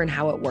text number and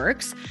how it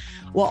works.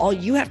 Well, all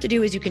you have to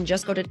do is you can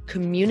just go to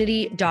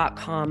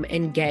community.com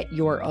and get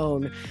your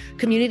own.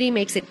 Community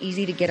makes it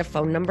easy to get a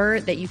phone number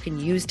that you can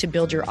use to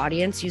build your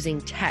audience using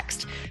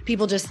text.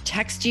 People just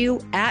text you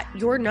at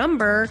your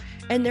number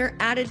and they're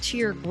added to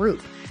your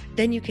group.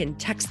 Then you can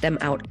text them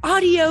out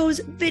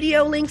audios,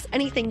 video links,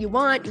 anything you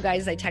want. You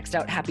guys, I text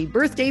out happy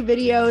birthday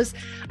videos.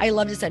 I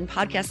love to send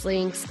podcast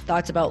links,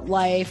 thoughts about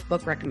life,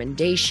 book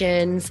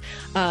recommendations,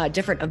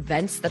 different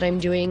events that I'm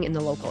doing in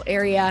the local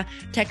area.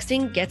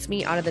 Texting gets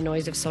me out of the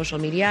noise of social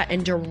media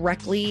and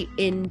directly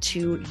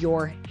into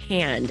your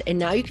hand. And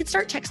now you can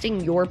start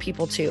texting your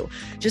people too.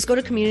 Just go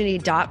to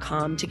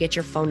community.com to get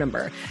your phone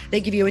number. They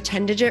give you a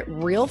 10-digit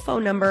real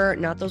phone number,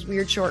 not those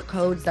weird short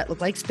codes that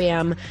look like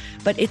spam,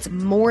 but it's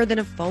more than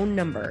a phone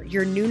number.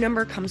 Your new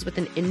number comes with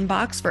an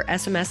inbox for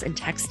SMS and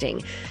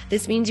texting.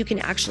 This means you can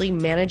actually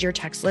manage your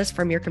text list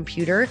from your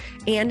computer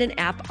and an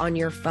app on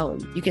your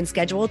phone. You can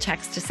schedule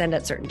text to send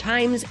at certain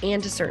times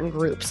and to certain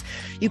groups.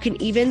 You can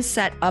even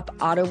set up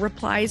auto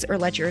replies or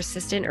let your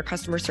assistant or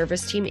customer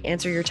service team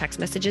answer your text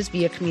messages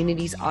via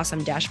Community's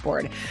awesome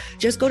dashboard.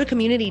 Just go to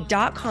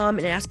community.com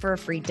and ask for a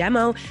free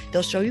demo.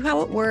 They'll show you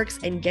how it works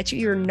and get you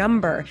your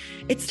number.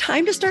 It's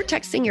time to start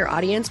texting your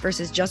audience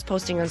versus just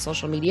posting on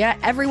social media.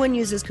 Everyone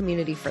uses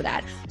Community for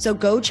that. So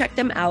go check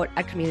them out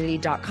at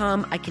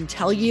community.com. I can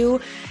tell you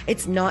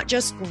it's not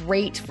just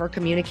great for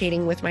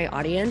communicating with my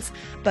audience,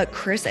 but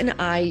Chris and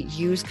I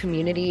use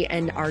Community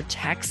and our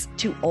texts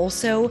to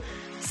also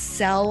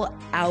sell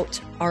out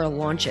our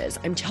launches.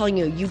 I'm telling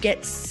you, you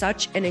get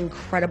such an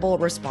incredible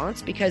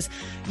response because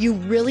you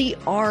really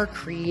are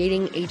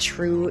creating a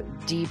true,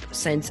 deep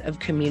sense of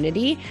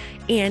community.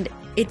 And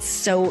it's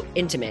so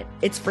intimate.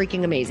 It's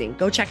freaking amazing.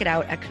 Go check it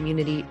out at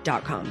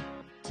community.com.